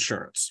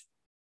self-insurance,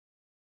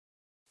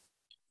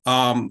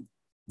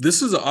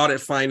 this is an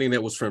audit finding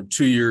that was from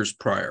 2 years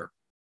prior.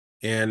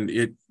 And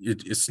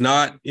it's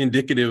not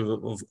indicative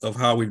of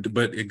how we,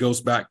 but it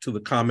goes back to the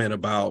comment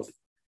about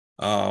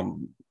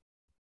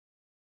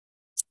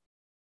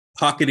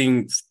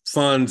pocketing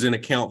funds in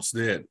accounts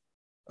that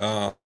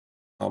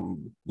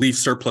leave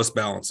surplus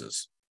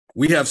balances.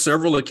 We have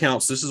several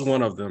accounts. This is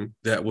one of them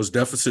that was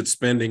deficit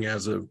spending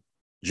as of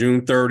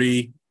June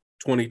 30,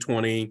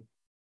 2020.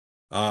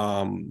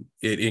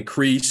 It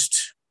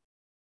increased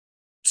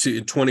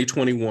to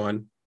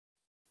 2021.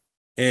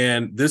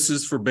 And this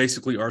is for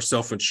basically our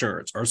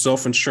self-insurance. Our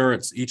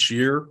self-insurance each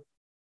year,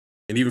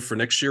 and even for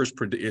next year,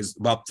 is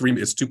about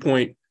it's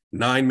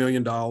 $2.9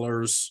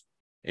 million.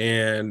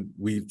 And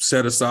we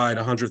set aside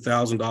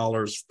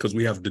 $100,000 because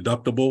we have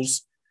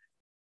deductibles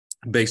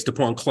based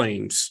upon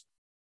claims.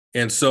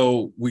 And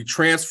so we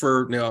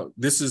transfer, now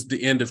this is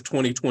the end of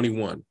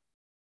 2021.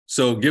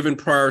 So given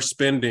prior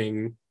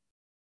spending,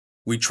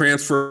 we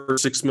transfer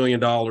 $6 million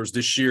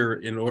this year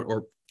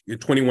or in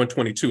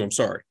 21-22, I'm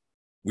sorry.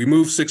 We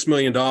moved $6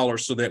 million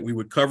so that we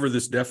would cover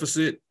this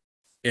deficit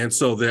and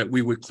so that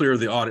we would clear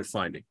the audit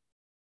finding.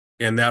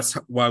 And that's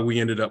why we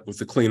ended up with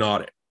the clean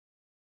audit.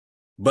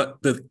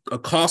 But the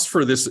cost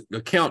for this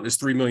account is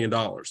 $3 million,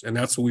 and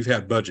that's what we've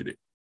had budgeted.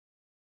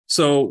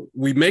 So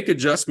we make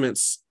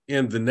adjustments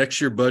in the next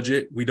year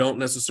budget. We don't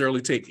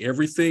necessarily take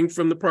everything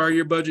from the prior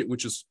year budget,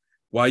 which is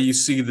why you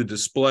see the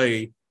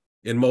display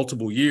in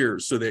multiple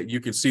years so that you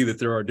can see that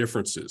there are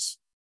differences.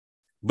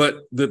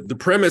 But the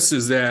premise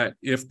is that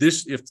if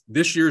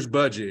this year's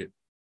budget,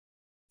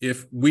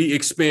 if we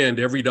expend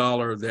every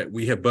dollar that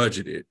we have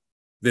budgeted,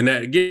 then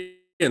that again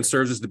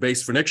serves as the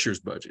base for next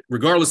year's budget,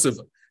 regardless of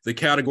the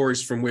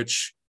categories from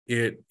which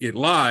it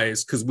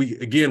lies, because we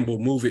again will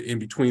move it in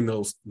between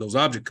those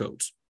object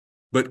codes.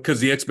 But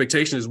because the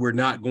expectation is we're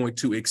not going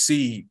to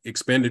exceed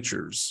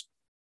expenditures,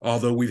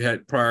 although we've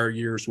had prior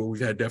years where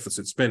we've had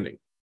deficit spending.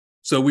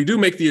 So we do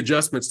make the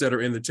adjustments that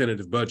are in the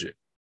tentative budget.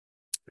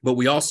 But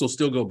we also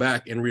still go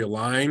back and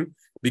realign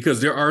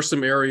because there are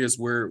some areas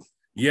where,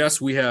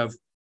 yes, we have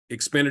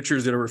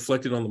expenditures that are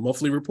reflected on the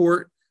monthly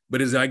report.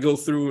 But as I go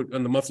through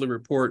on the monthly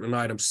report on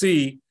item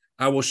C,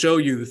 I will show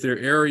you that there are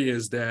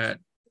areas that,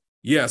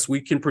 yes,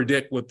 we can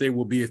predict what they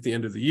will be at the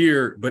end of the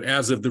year. But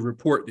as of the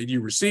report that you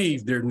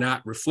receive, they're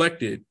not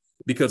reflected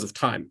because of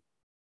time.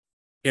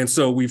 And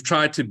so we've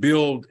tried to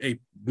build a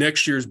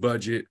next year's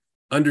budget,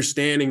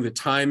 understanding the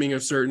timing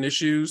of certain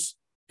issues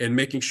and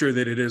making sure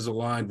that it is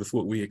aligned with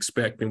what we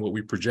expect and what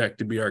we project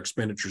to be our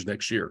expenditures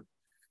next year.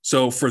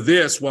 So for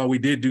this, while we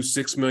did do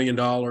 $6 million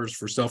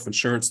for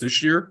self-insurance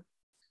this year,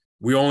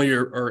 we only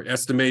are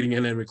estimating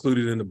and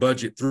included in the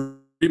budget $3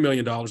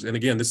 million. And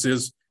again, this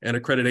is an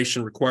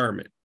accreditation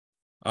requirement.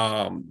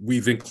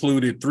 We've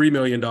included $3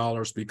 million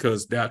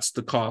because that's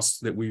the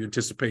cost that we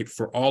anticipate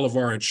for all of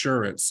our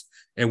insurance,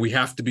 and we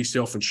have to be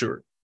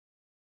self-insured.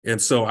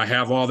 And so I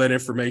have all that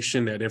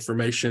information. That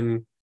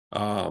information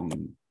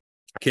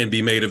can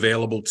be made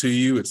available to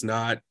you. It's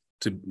not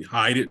to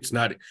hide it. It's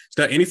not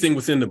anything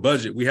within the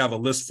budget we have a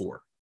list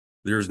for.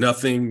 There's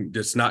nothing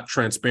that's not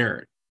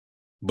transparent,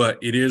 but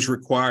it is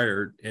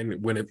required. And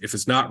if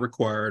it's not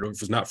required or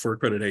if it's not for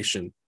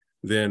accreditation,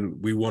 then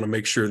we want to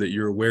make sure that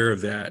you're aware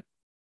of that.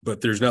 But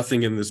there's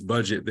nothing in this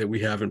budget that we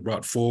haven't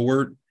brought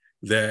forward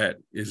that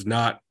is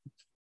not,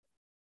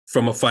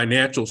 from a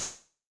financial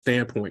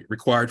standpoint,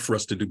 required for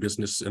us to do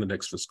business in the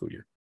next fiscal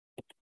year.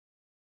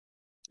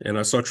 And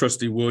I saw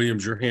Trustee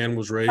Williams, your hand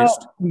was raised.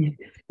 Oh,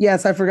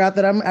 yes, I forgot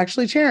that I'm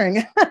actually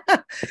chairing.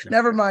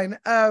 Never mind.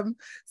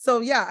 So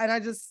yeah, and I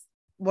just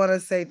want to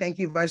say thank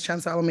you, Vice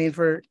Chancellor Alameen,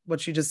 for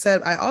what you just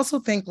said. I also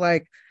think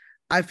like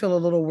I feel a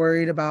little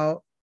worried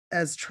about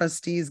as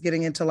trustees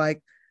getting into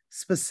like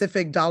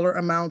specific dollar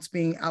amounts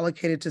being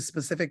allocated to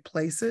specific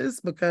places,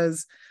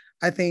 because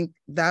I think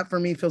that for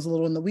me feels a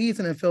little in the weeds,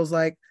 and it feels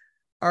like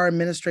our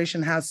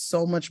administration has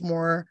so much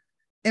more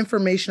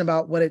information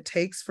about what it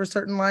takes for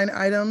certain line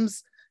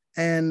items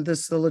and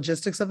the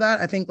logistics of that.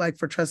 I think like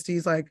for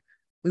trustees, like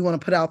we want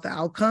to put out the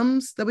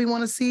outcomes that we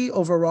want to see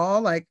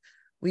overall. Like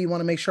we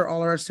want to make sure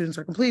all of our students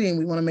are completing.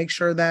 We want to make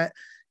sure that,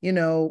 you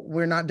know,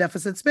 we're not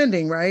deficit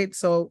spending, right?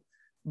 So,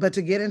 but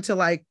to get into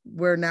like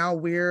where now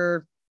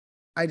we're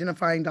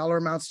identifying dollar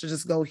amounts to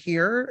just go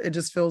here, it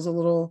just feels a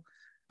little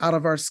out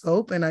of our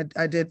scope. And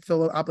I did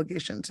feel an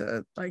obligation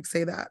to like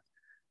say that.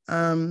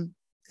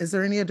 Is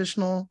there any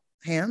additional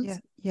hands? Yeah,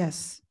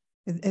 yes.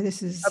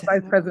 This is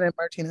Vice President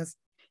Martinez.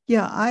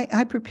 Yeah,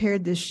 I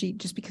prepared this sheet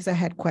just because I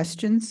had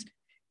questions.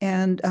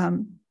 And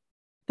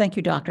thank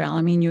you, Dr.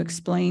 Alameen. You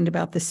explained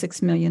about the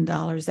 $6 million.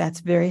 That's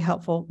very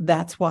helpful.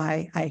 That's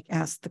why I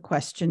asked the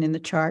question in the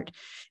chart.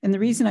 And the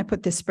reason I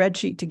put this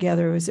spreadsheet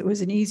together was it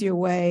was an easier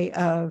way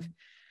of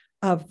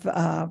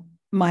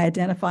my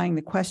identifying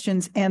the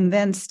questions and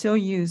then still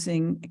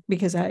using,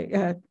 because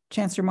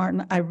Chancellor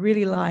Martin, I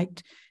really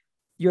liked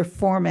your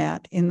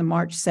format in the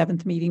March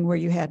 7th meeting where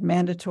you had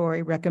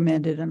mandatory,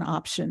 recommended, and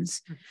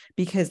options,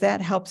 because that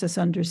helps us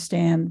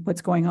understand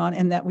what's going on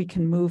and that we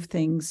can move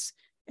things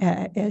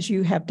as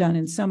you have done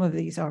in some of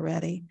these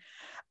already.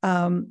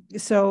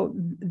 So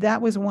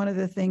that was one of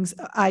the things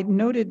I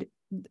noted.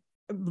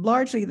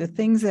 Largely the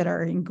things that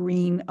are in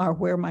green are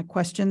where my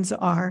questions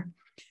are.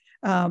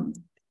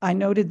 I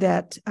noted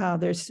that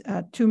there's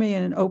 $2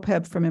 million in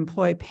OPEB from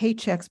employee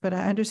paychecks, but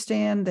I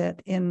understand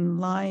that in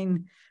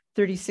line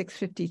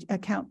 3650,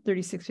 account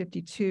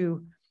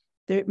 3652,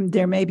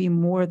 there may be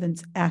more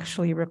than's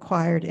actually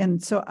required.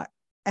 And so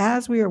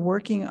as we are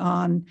working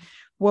on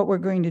what we're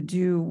going to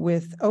do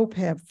with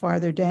OPEB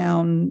farther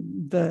down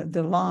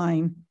the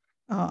line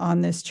on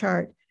this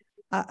chart,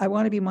 I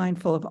want to be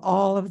mindful of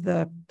all of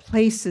the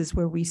places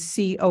where we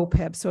see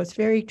OPEB. So it's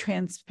very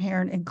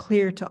transparent and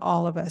clear to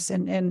all of us.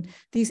 And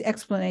these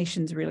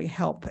explanations really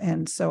help.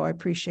 And so I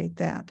appreciate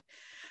that.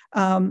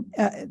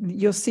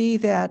 You'll see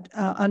that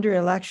under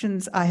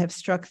elections, I have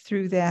struck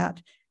through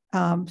that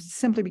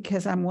simply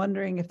because I'm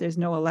wondering if there's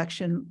no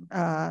election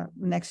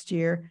next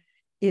year.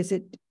 Is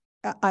it,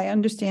 I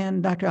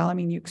understand, Dr.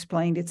 Alameen, you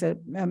explained it's a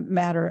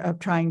matter of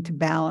trying to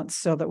balance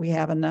so that we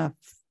have enough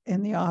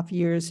in the off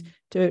years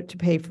to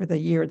pay for the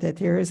year that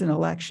there is an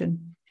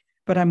election.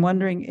 But I'm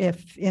wondering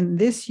if in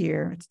this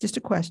year, it's just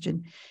a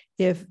question,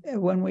 if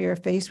when we are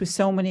faced with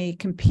so many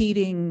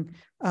competing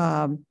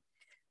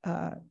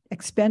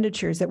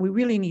expenditures that we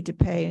really need to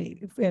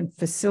pay in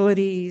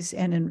facilities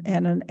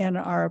and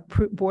our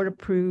board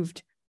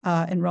approved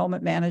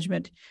enrollment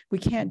management, we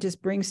can't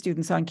just bring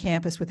students on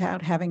campus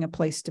without having a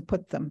place to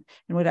put them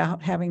and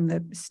without having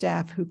the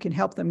staff who can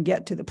help them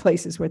get to the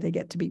places where they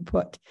get to be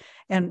put.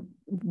 And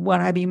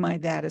what I mean by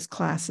that is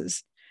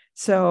classes.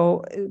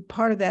 So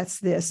part of that's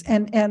this.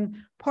 And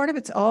part of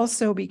it's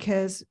also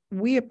because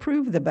we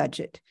approve the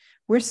budget.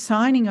 We're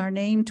signing our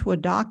name to a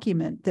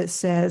document that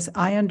says,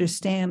 I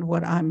understand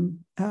what I'm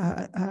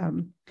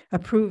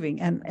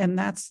approving. And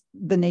that's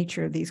the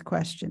nature of these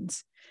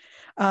questions.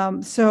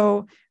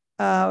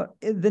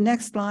 The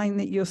next line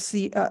that you'll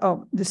see,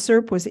 the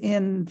SERP was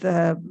in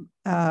the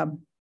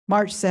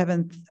March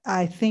 7th.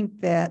 I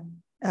think that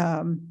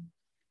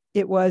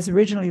it was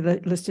originally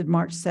listed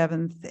March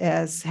 7th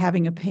as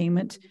having a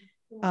payment.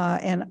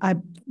 And I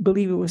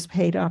believe it was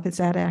paid off. Is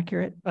that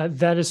accurate?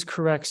 That is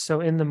correct.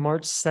 So in the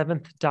March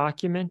 7th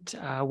document,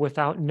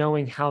 without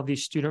knowing how the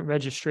student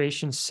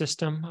registration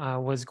system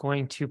was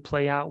going to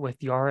play out with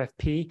the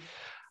RFP,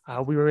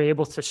 we were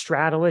able to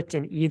straddle it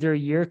in either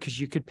year because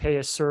you could pay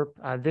a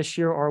SERP this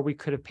year or we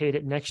could have paid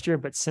it next year.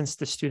 But since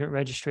the student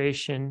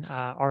registration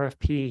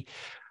RFP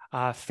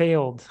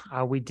failed,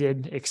 we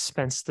did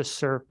expense the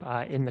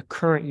SERP in the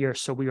current year.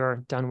 So we are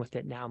done with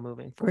it now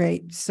moving forward.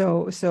 Great.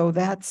 So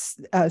that's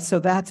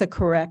a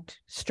correct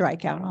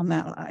strikeout on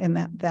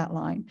that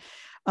line.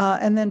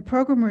 And then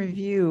program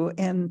review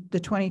in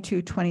the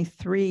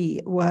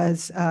 22-23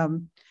 was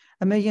 $1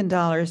 million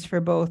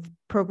for both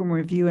program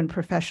review and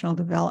professional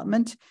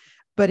development.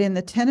 But in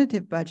the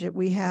tentative budget,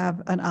 we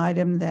have an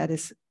item that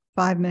is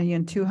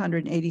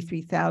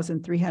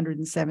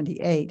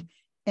 $5,283,378.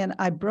 And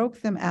I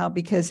broke them out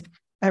because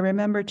I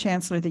remember,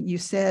 Chancellor, that you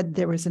said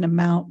there was an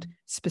amount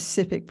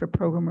specific for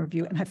program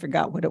review, and I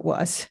forgot what it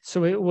was.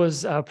 So it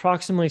was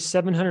approximately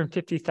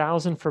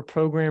 $750,000 for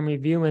program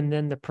review, and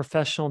then the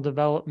professional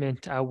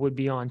development would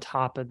be on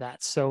top of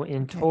that. So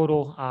in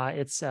total,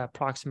 it's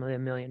approximately $1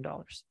 million.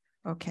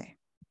 Okay.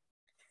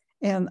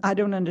 And I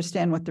don't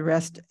understand what the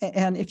rest,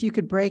 and if you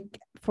could break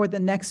for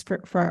the next,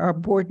 for our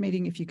board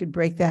meeting, if you could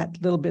break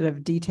that little bit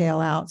of detail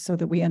out so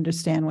that we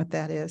understand what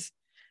that is.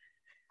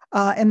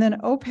 And then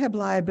OPEB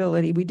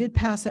liability, we did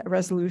pass that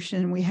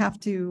resolution. We have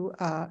to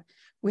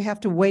we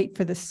have to wait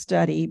for the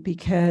study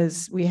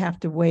because we have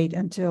to wait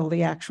until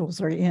the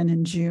actuals are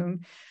in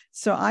June.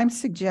 So I'm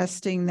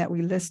suggesting that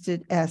we list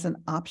it as an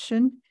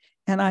option,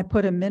 and I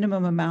put a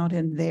minimum amount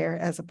in there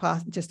as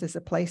just as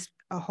a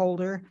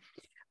placeholder.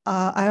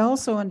 I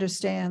also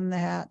understand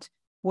that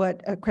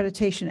what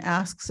accreditation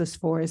asks us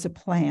for is a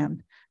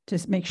plan to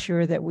make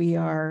sure that we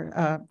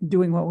are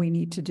doing what we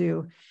need to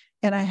do.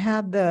 And I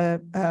had the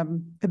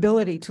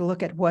ability to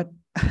look at what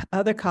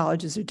other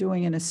colleges are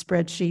doing in a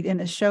spreadsheet,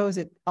 and it shows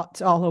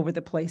it's all over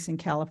the place in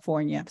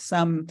California.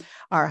 Some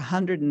are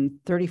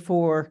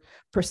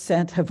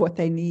 134% of what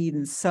they need,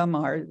 and some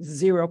are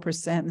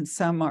 0%, and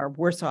some are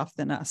worse off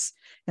than us.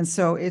 And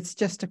so it's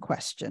just a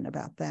question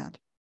about that.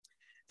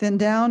 Then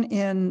down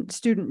in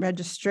student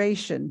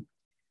registration,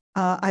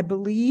 I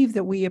believe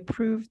that we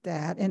approved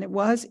that, and it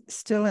was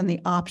still in the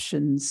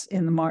options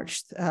in the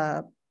March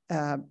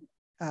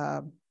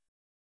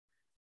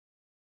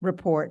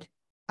report.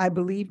 I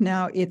believe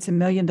now it's $1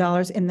 million,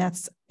 and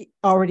that's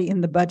already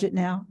in the budget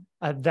now.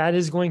 That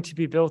is going to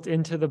be built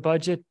into the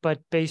budget,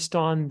 but based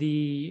on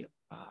the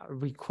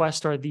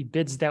request or the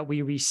bids that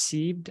we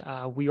received,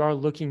 we are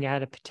looking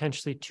at a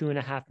potentially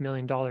 $2.5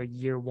 million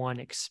year one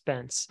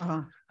expense.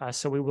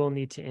 So we will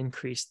need to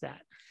increase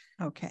that.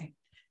 Okay,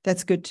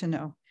 that's good to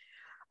know.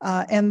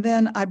 And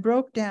then I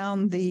broke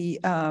down the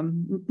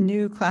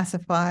new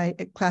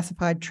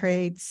classified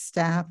trades,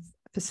 staff,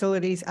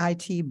 facilities,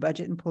 IT,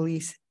 budget, and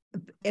police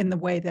in the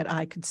way that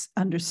I could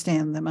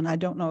understand them. And I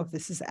don't know if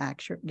this is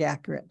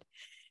accurate.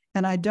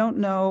 And I don't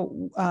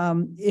know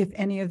if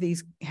any of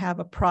these have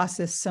a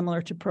process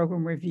similar to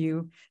program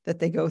review that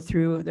they go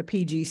through the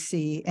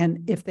PGC,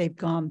 and if they've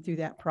gone through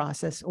that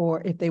process,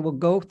 or if they will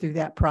go through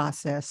that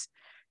process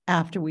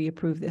after we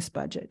approve this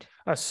budget.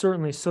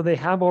 Certainly. So they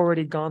have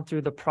already gone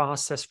through the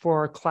process. For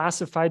our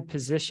classified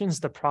positions,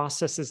 the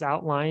process is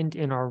outlined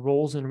in our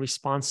roles and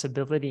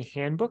responsibility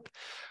handbook,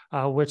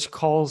 which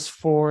calls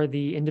for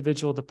the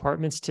individual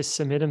departments to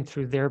submit them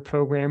through their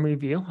program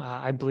review.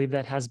 I believe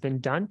that has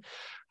been done.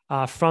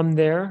 From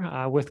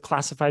there, with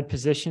classified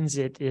positions,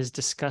 it is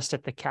discussed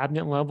at the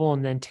cabinet level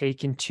and then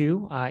taken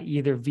to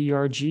either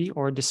VRG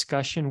or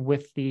discussion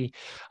with the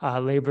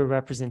labor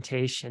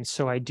representation.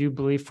 So I do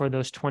believe for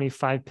those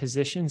 25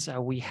 positions,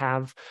 we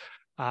have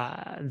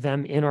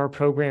them in our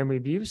program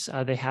reviews.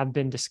 They have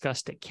been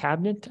discussed at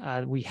cabinet.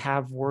 We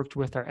have worked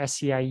with our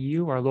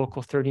SEIU, our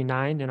local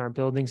 39, and our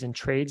buildings and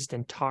trades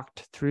and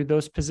talked through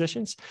those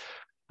positions.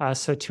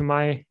 So to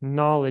my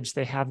knowledge,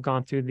 they have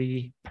gone through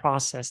the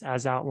process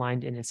as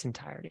outlined in its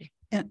entirety.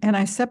 And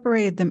I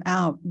separated them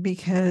out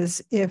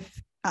because if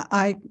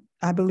I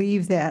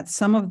believe that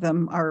some of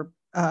them are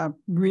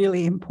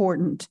really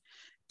important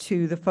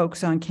to the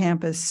folks on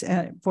campus.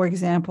 For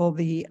example,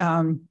 the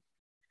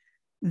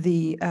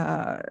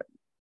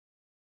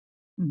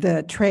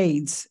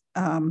trades,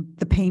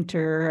 the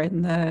painter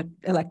and the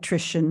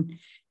electrician,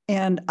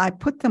 and I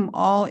put them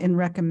all in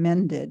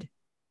recommended,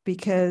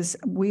 because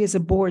we as a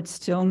board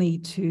still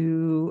need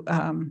to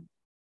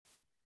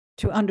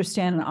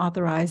understand and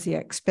authorize the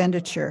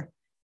expenditure.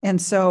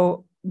 And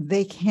so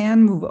they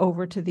can move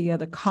over to the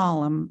other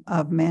column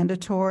of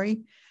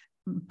mandatory,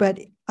 but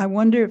I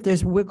wonder if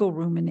there's wiggle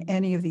room in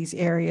any of these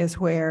areas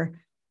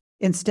where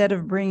instead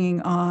of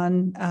bringing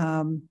on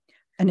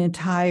an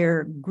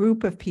entire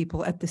group of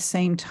people at the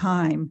same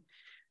time,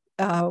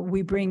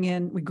 we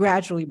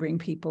gradually bring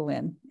people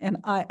in. And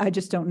I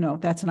just don't know.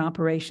 That's an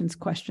operations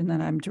question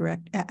that I'm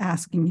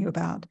asking you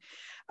about.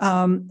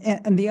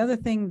 And the other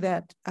thing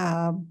that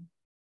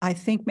I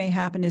think may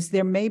happen is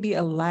there may be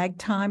a lag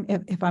time,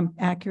 if I'm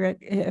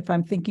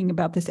thinking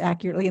about this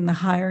accurately, in the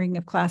hiring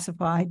of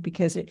classified,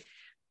 because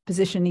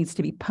position needs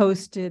to be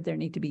posted. There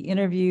need to be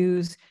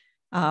interviews.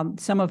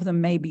 Some of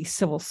them may be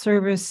civil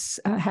service,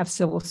 have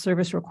civil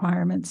service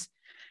requirements.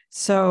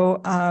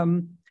 So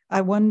I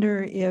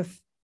wonder if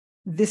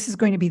this is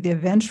going to be the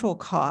eventual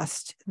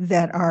cost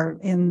that are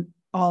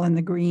all in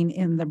the green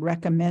in the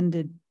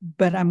recommended,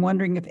 but I'm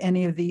wondering if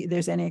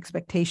there's any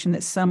expectation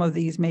that some of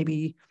these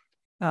may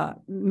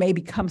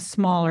become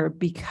smaller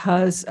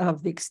because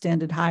of the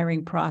extended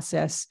hiring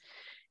process,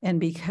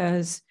 and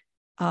because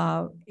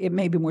it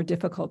may be more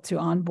difficult to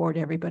onboard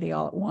everybody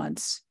all at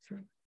once. Sure.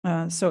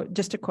 So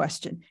just a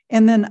question.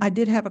 And then I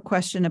did have a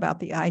question about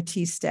the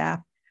IT staff.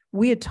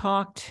 We had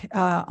talked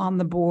on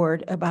the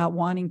board about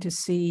wanting to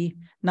see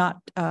what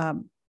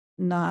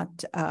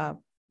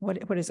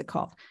is it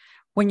called?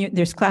 When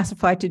there's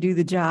classified to do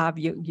the job,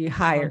 you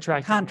hire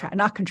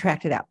not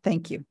contracted out.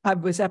 Thank you. I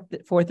was up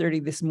at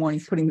 4:30 this morning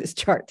putting this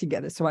chart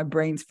together, so my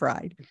brain's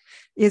fried.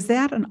 Is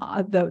that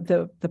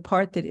the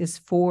part that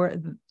is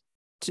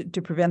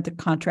to prevent the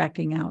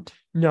contracting out?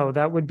 No,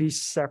 that would be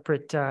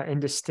separate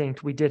and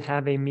distinct. We did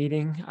have a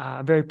meeting,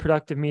 a very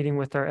productive meeting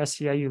with our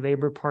SEIU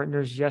labor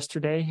partners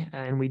yesterday,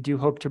 and we do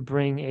hope to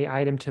bring an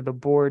item to the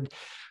board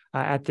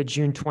at the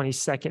June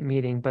 22nd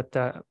meeting. But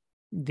the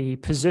the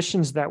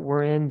positions that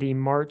were in the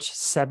March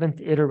 7th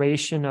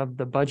iteration of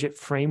the budget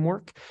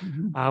framework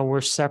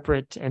were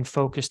separate and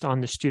focused on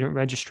the student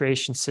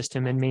registration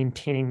system and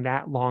maintaining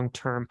that long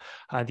term.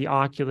 The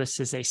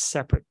Oculus is a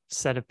separate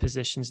set of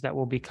positions that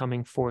will be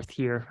coming forth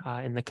here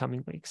in the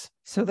coming weeks.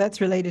 So that's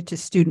related to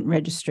student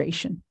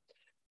registration,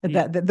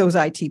 those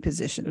IT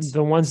positions.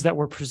 The ones that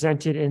were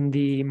presented in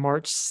the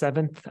March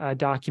 7th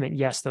document,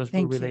 yes, those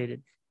were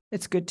related.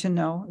 It's good to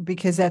know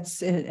because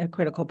that's a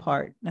critical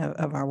part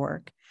of our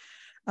work.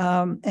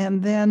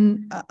 And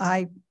then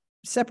I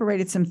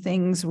separated some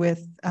things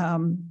with,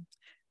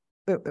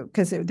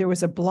 because there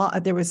was a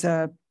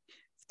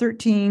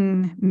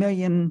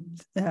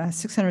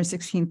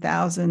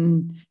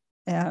 13,616,000,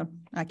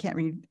 I can't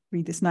read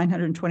this,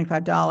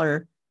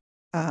 $925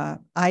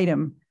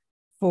 item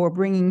for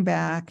bringing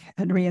back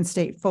and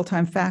reinstate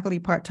full-time faculty,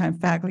 part-time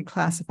faculty,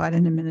 classified,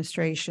 and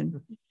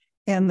administration.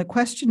 And the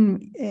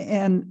question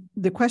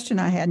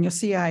I had, and you'll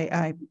see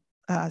I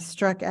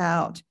struck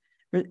out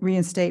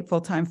reinstate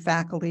full-time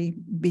faculty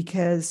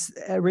because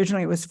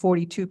originally it was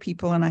 42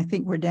 people, and I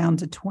think we're down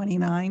to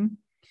 29.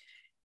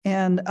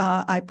 And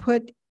I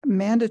put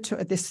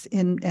this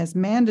in as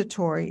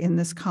mandatory in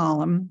this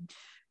column.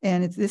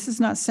 And this is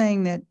not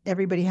saying that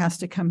everybody has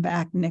to come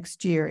back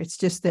next year. It's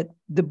just that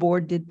the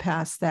board did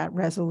pass that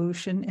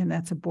resolution, and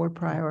that's a board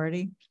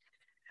priority.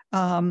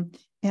 And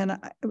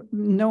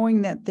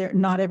knowing that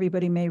not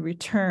everybody may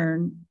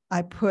return,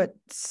 I put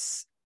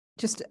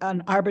just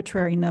an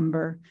arbitrary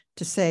number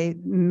to say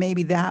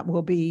maybe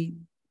we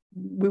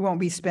won't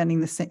be spending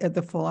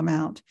the full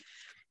amount.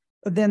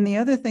 Then the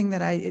other thing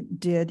that I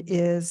did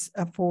is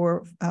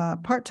for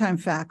part-time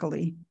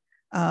faculty,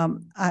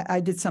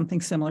 I did something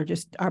similar,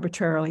 just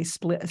arbitrarily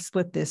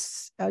split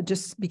this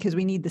just because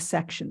we need the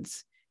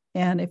sections.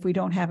 And if we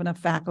don't have enough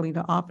faculty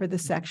to offer the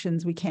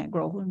sections, we can't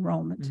grow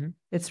enrollment.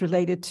 It's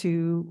related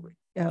to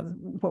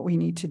what we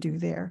need to do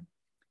there.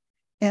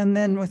 And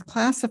then with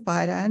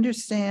classified, I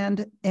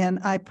understand, and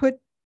I put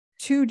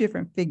two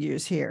different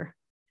figures here.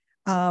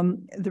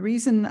 The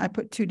reason I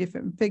put two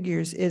different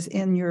figures is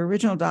in your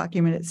original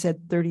document, it said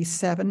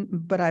 37,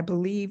 but I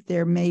believe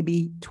there may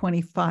be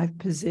 25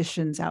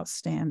 positions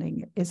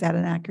outstanding. Is that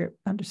an accurate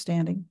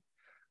understanding?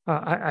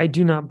 I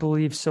do not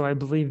believe so. I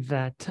believe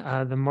that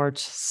the March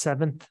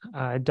 7th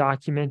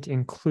document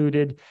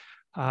included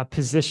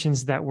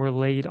positions that were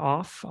laid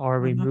off or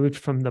removed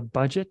from the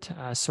budget.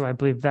 So I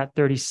believe that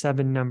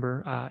 37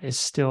 number is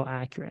still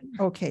accurate.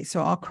 Okay,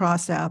 so I'll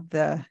cross out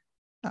the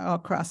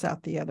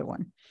other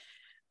one.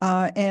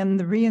 And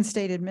the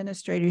reinstated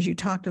administrators, you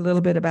talked a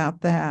little bit about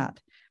that.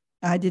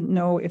 I didn't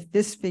know if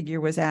this figure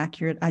was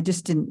accurate. I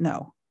just didn't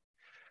know.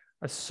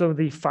 So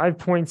the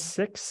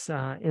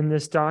 5.6 in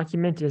this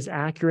document is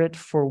accurate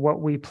for what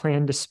we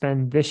plan to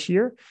spend this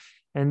year.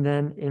 And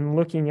then in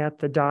looking at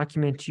the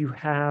document, you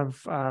have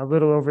a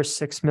little over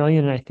 6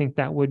 million. And I think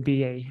that would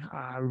be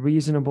a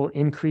reasonable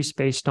increase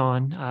based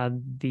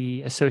on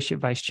the Associate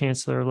Vice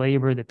Chancellor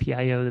Labor, the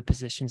PIO, the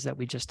positions that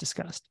we just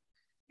discussed.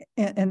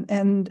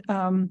 And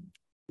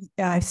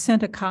I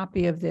sent a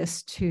copy of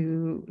this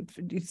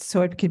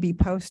so it could be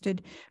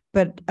posted,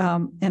 but,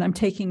 and I'm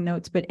taking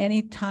notes, but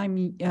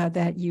anytime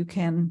that you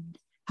can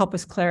help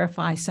us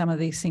clarify some of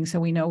these things so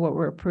we know what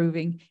we're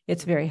approving,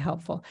 it's very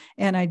helpful.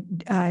 And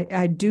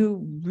I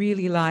do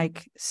really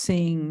like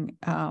seeing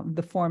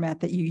the format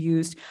that you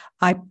used.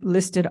 I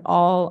listed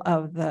all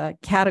of the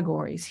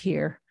categories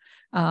here.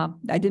 I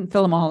didn't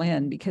fill them all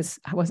in because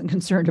I wasn't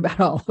concerned about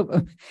all of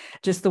them,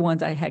 just the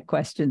ones I had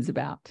questions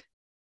about.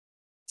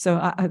 So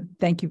I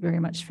thank you very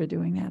much for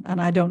doing that. And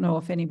I don't know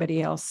if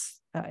anybody else,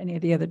 any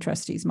of the other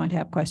trustees might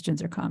have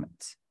questions or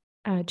comments.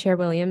 Chair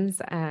Williams,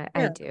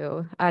 I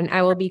do. And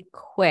I will be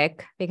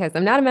quick because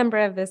I'm not a member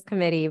of this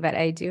committee, but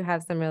I do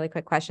have some really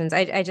quick questions.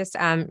 I just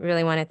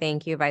really want to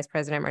thank you, Vice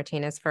President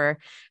Martinez, for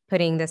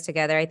putting this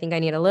together. I think I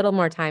need a little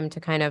more time to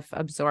kind of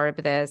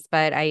absorb this,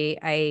 but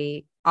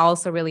I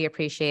also really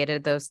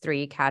appreciated those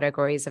three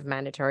categories of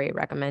mandatory,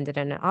 recommended,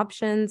 and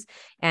options,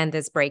 and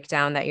this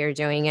breakdown that you're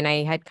doing. And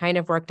I had kind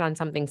of worked on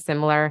something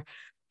similar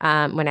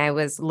when I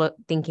was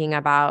thinking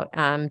about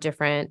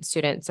different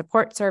student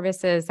support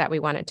services that we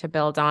wanted to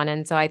build on.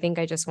 And so I think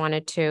I just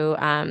wanted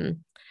to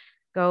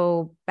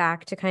go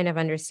back to kind of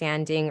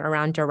understanding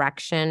around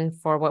direction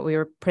for what we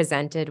were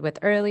presented with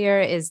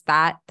earlier. Is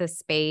that the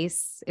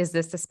space? Is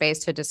this the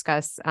space to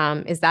discuss?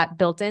 Is that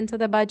built into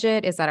the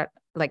budget? Is that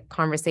a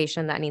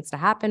conversation that needs to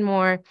happen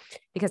more?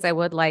 Because I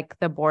would like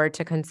the board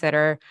to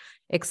consider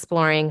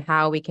exploring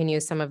how we can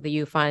use some of the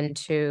U Fund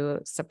to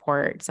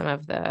support some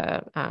of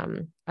the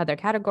other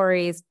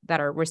categories that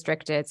are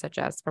restricted, such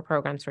as for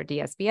programs for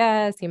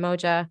DSBS,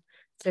 Umoja.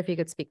 So if you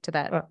could speak to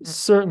that.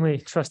 Certainly,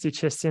 Trustee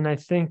Chiston. I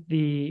think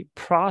the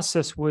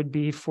process would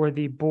be for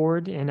the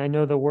board, and I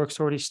know the work's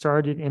already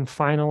started in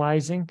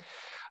finalizing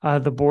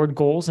the board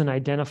goals and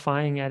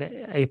identifying at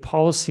a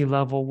policy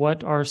level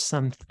what are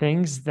some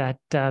things that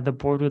the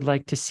board would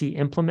like to see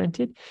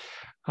implemented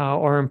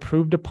or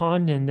improved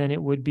upon, and then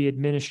it would be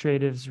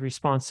administrative's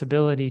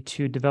responsibility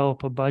to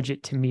develop a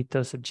budget to meet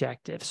those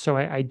objectives. So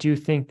I do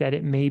think that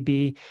it may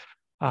be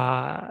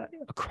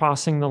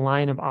crossing the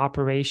line of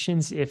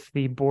operations. If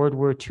the board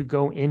were to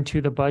go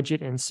into the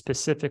budget and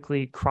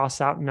specifically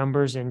cross out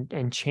numbers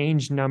and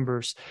change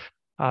numbers,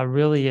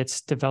 really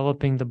it's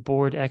developing the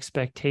board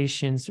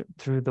expectations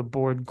through the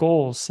board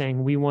goals,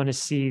 saying we want to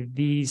see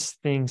these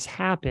things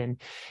happen.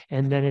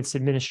 And then it's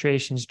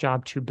administration's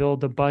job to build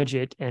the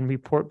budget and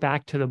report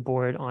back to the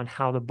board on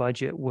how the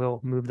budget will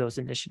move those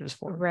initiatives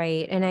forward.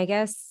 Right. And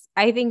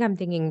I think I'm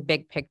thinking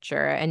big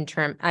picture in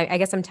I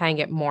guess I'm tying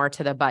it more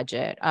to the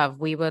budget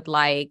of we would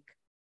like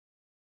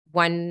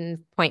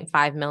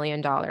 $1.5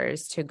 million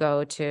to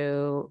go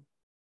to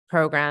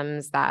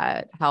programs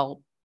that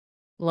help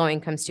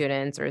low-income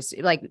students, or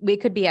like we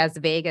could be as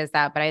vague as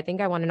that, but I think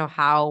I want to know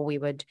how we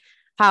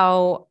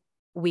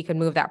could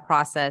move that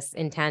process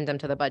in tandem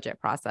to the budget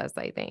process,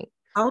 I think.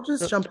 I'll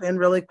just jump in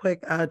really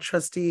quick,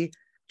 Trustee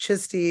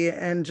Chisty,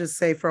 and just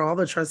say for all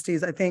the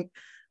trustees, I think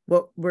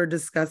what we're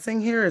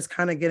discussing here is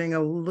kind of getting a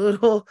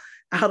little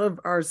out of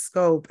our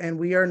scope, and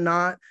we are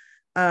not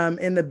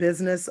in the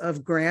business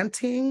of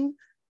granting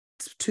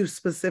to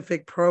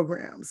specific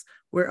programs.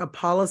 We're a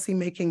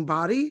policy-making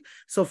body.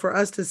 So for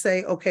us to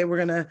say, okay, we're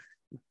going to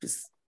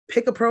just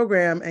pick a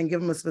program and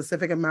give them a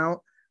specific amount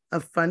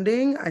of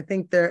funding, I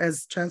think there,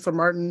 as Chancellor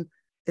Martin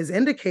is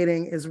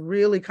indicating, is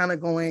really kind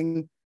of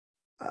going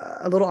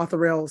a little off the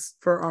rails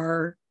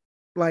for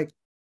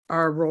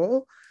our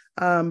role,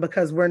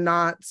 because we're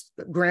not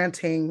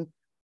granting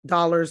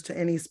dollars to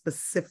any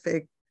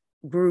specific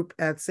group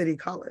at City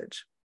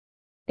College.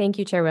 Thank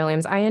you, Chair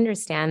Williams. I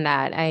understand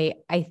that.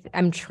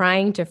 I'm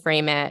trying to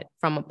frame it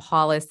from a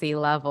policy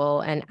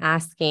level and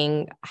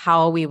asking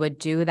how we would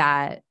do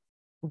that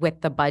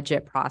with the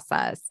budget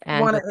process.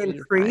 And want to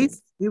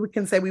increase, we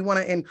can say we want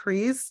to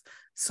increase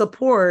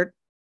support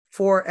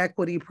for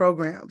equity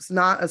programs,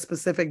 not a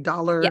specific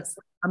dollar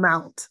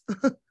amount.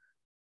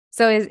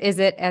 So is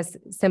it as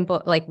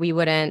simple, like it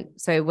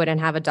wouldn't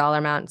have a dollar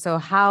amount. So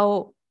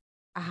how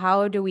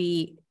do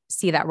we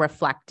see that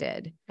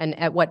reflected? And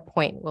at what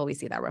point will we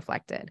see that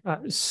reflected?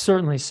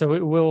 Certainly. So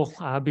it will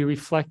be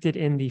reflected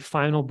in the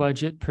final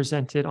budget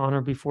presented on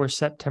or before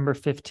September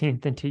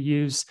 15th. And to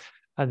use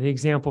the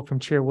example from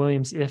Chair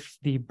Williams, if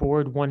the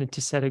board wanted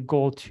to set a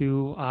goal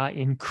to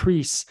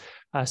increase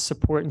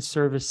support and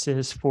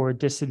services for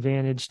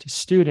disadvantaged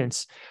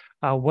students,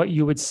 what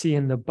you would see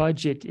in the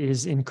budget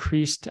is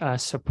increased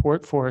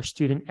support for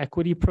student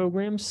equity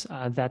programs.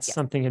 That's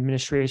something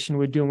administration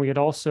would do. And we would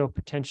also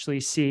potentially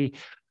see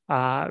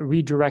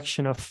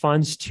redirection of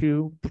funds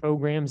to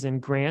programs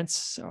and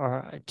grants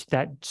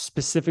that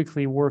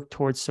specifically work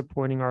towards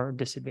supporting our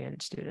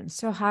disadvantaged students.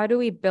 So how do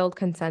we build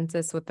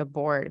consensus with the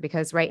board?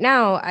 Because right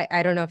now,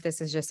 I don't know if this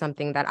is just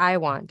something that I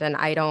want, and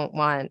I don't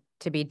want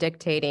to be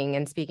dictating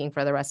and speaking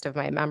for the rest of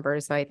my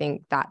members. So I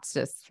think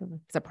it's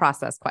a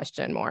process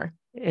question more.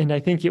 And I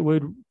think it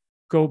would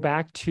go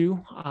back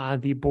to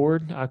the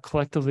board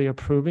collectively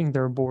approving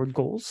their board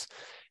goals,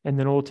 and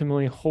then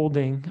ultimately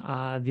holding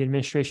the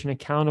administration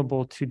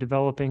accountable to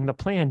developing the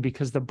plan,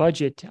 because the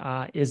budget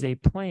is a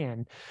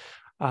plan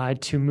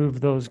to move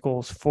those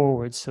goals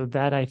forward. So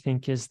that, I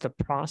think, is the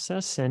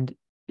process. And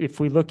if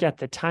we look at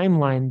the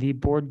timeline, the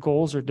board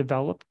goals are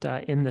developed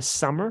in the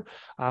summer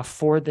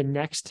for the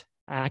next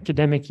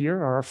academic year,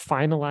 or are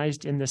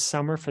finalized in the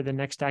summer for the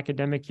next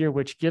academic year,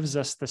 which gives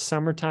us the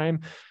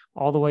summertime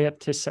all the way up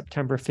to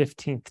September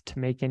 15th to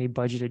make any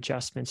budget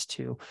adjustments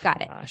to.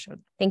 Got it.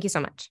 Thank you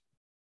so much.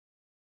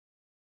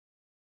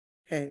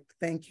 Okay,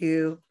 thank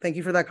you. Thank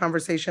you for that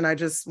conversation. I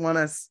just want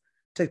us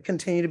to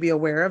continue to be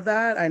aware of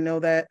that. I know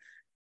that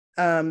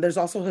there's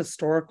also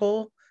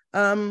historical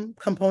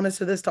components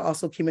to this to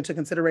also keep into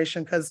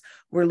consideration, because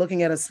we're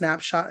looking at a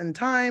snapshot in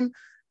time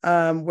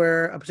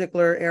where a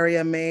particular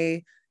area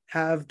may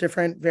have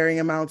different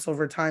varying amounts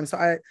over time.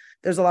 So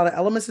there's a lot of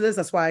elements to this.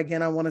 That's why,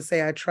 again, I want to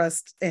say I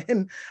trust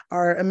in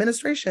our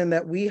administration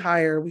that we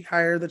hire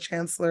the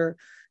chancellor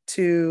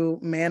to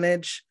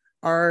manage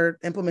our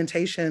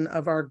implementation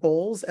of our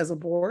goals as a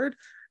board.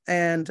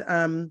 And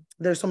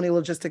there's so many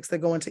logistics that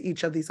go into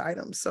each of these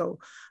items. So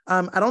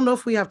I don't know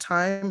if we have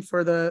time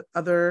for the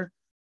other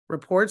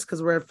reports,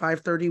 because we're at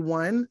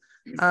 5:31.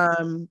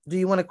 Do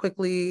you want to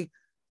quickly,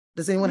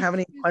 does anyone have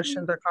any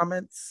questions or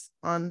comments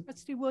on?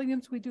 Trustee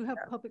Williams, we do have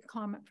public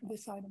comment for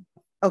this item.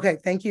 Okay,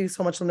 thank you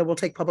so much, Linda. We'll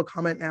take public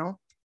comment now. All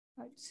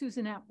right,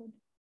 Susan Atwood.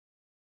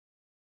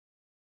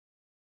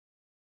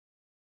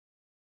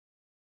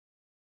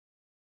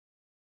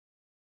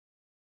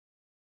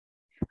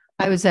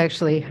 I was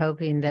actually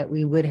hoping that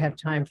we would have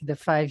time for the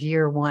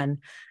 5-year one,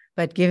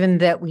 but given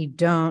that we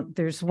don't,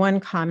 there's one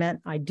comment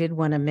I did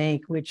want to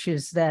make, which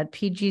is that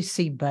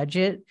PGC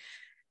budget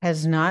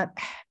has not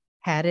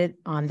had it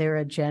on their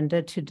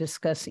agenda to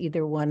discuss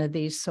either one of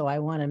these. So I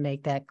want to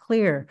make that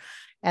clear.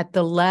 At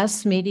the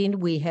last meeting,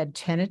 we had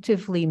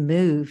tentatively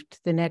moved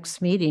the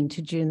next meeting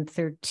to June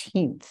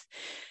 13th.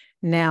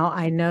 Now,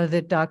 I know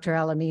that Dr.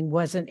 Alameen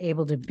wasn't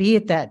able to be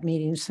at that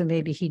meeting, so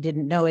maybe he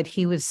didn't know it.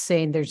 He was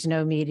saying there's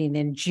no meeting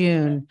in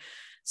June.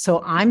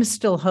 So I'm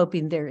still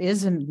hoping there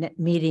is a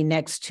meeting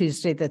next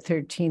Tuesday, the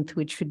 13th,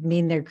 which would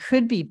mean there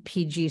could be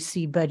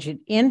PGC budget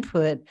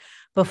input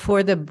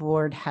before the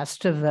board has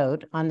to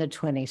vote on the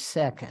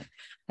 22nd.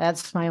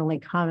 That's my only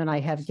comment I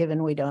have,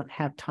 given we don't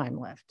have time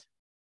left.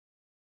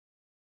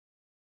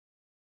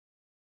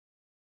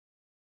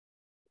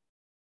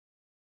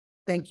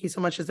 Thank you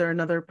so much. Is there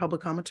another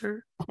public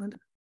commenter, Linda?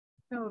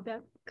 No,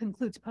 that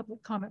concludes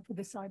public comment for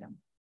this item.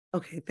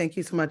 Okay, thank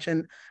you so much.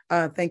 And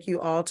thank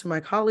you all to my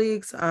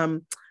colleagues.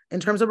 In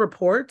terms of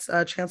reports,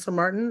 Chancellor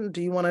Martin,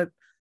 do you want to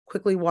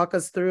quickly walk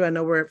us through? I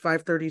know we're at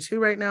 5:32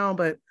 right now,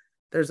 but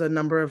there's a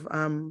number of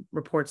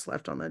reports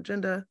left on the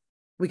agenda.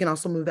 We can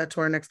also move that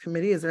to our next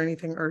committee. Is there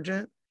anything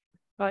urgent?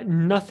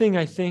 Nothing,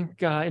 I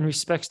think, in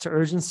respects to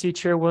urgency,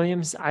 Chair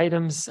Williams.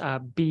 Items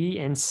B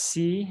and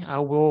C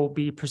will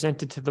be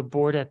presented to the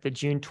board at the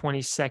June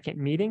 22nd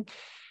meeting.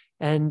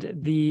 And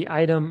the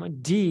item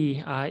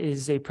D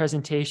is a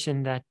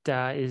presentation that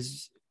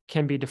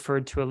can be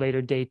deferred to a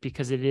later date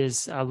because it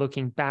is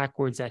looking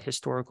backwards at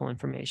historical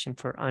information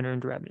for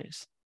unearned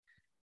revenues.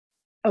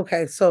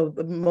 Okay, so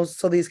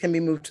these can be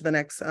moved to the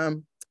next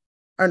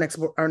our next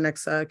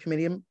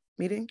committee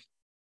meeting.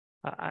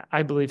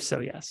 I believe so.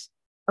 Yes.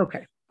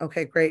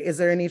 Okay, great. Is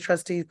there any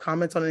trustee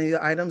comments on any of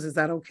the items? Is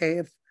that okay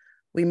if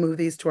we move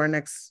these to our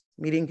next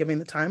meeting, giving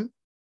the time?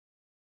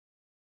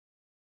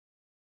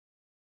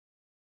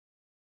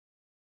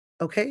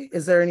 Okay,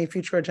 is there any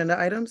future agenda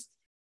items?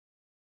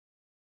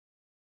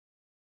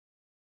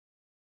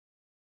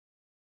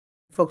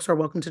 Folks are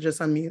welcome to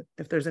just unmute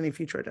if there's any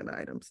future agenda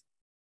items.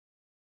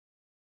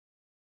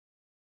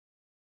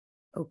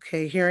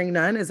 Okay, hearing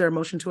none, is there a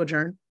motion to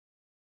adjourn?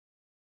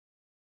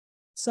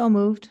 So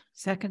moved.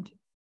 Second.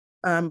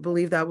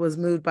 Believe that was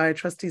moved by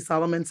Trustee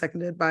Solomon,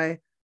 seconded by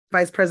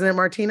Vice President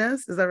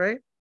Martinez. Is that right?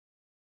 I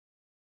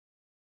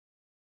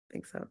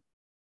think so.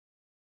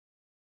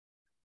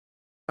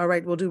 All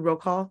right, we'll do roll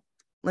call.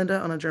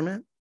 Linda, on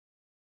adjournment.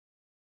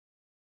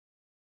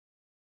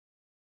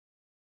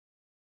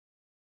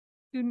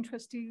 Student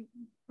trustee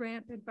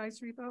Grant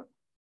advisory vote.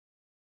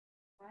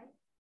 Aye.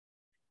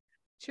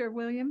 Chair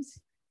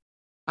Williams,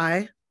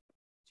 Aye.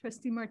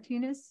 trustee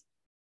Martinez,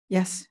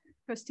 Yes.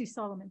 trustee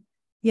Solomon.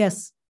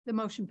 Yes. The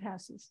motion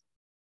passes.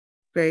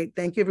 Great.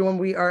 Thank you, everyone.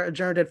 We are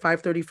adjourned at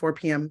 5:34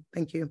 p.m.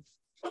 Thank you.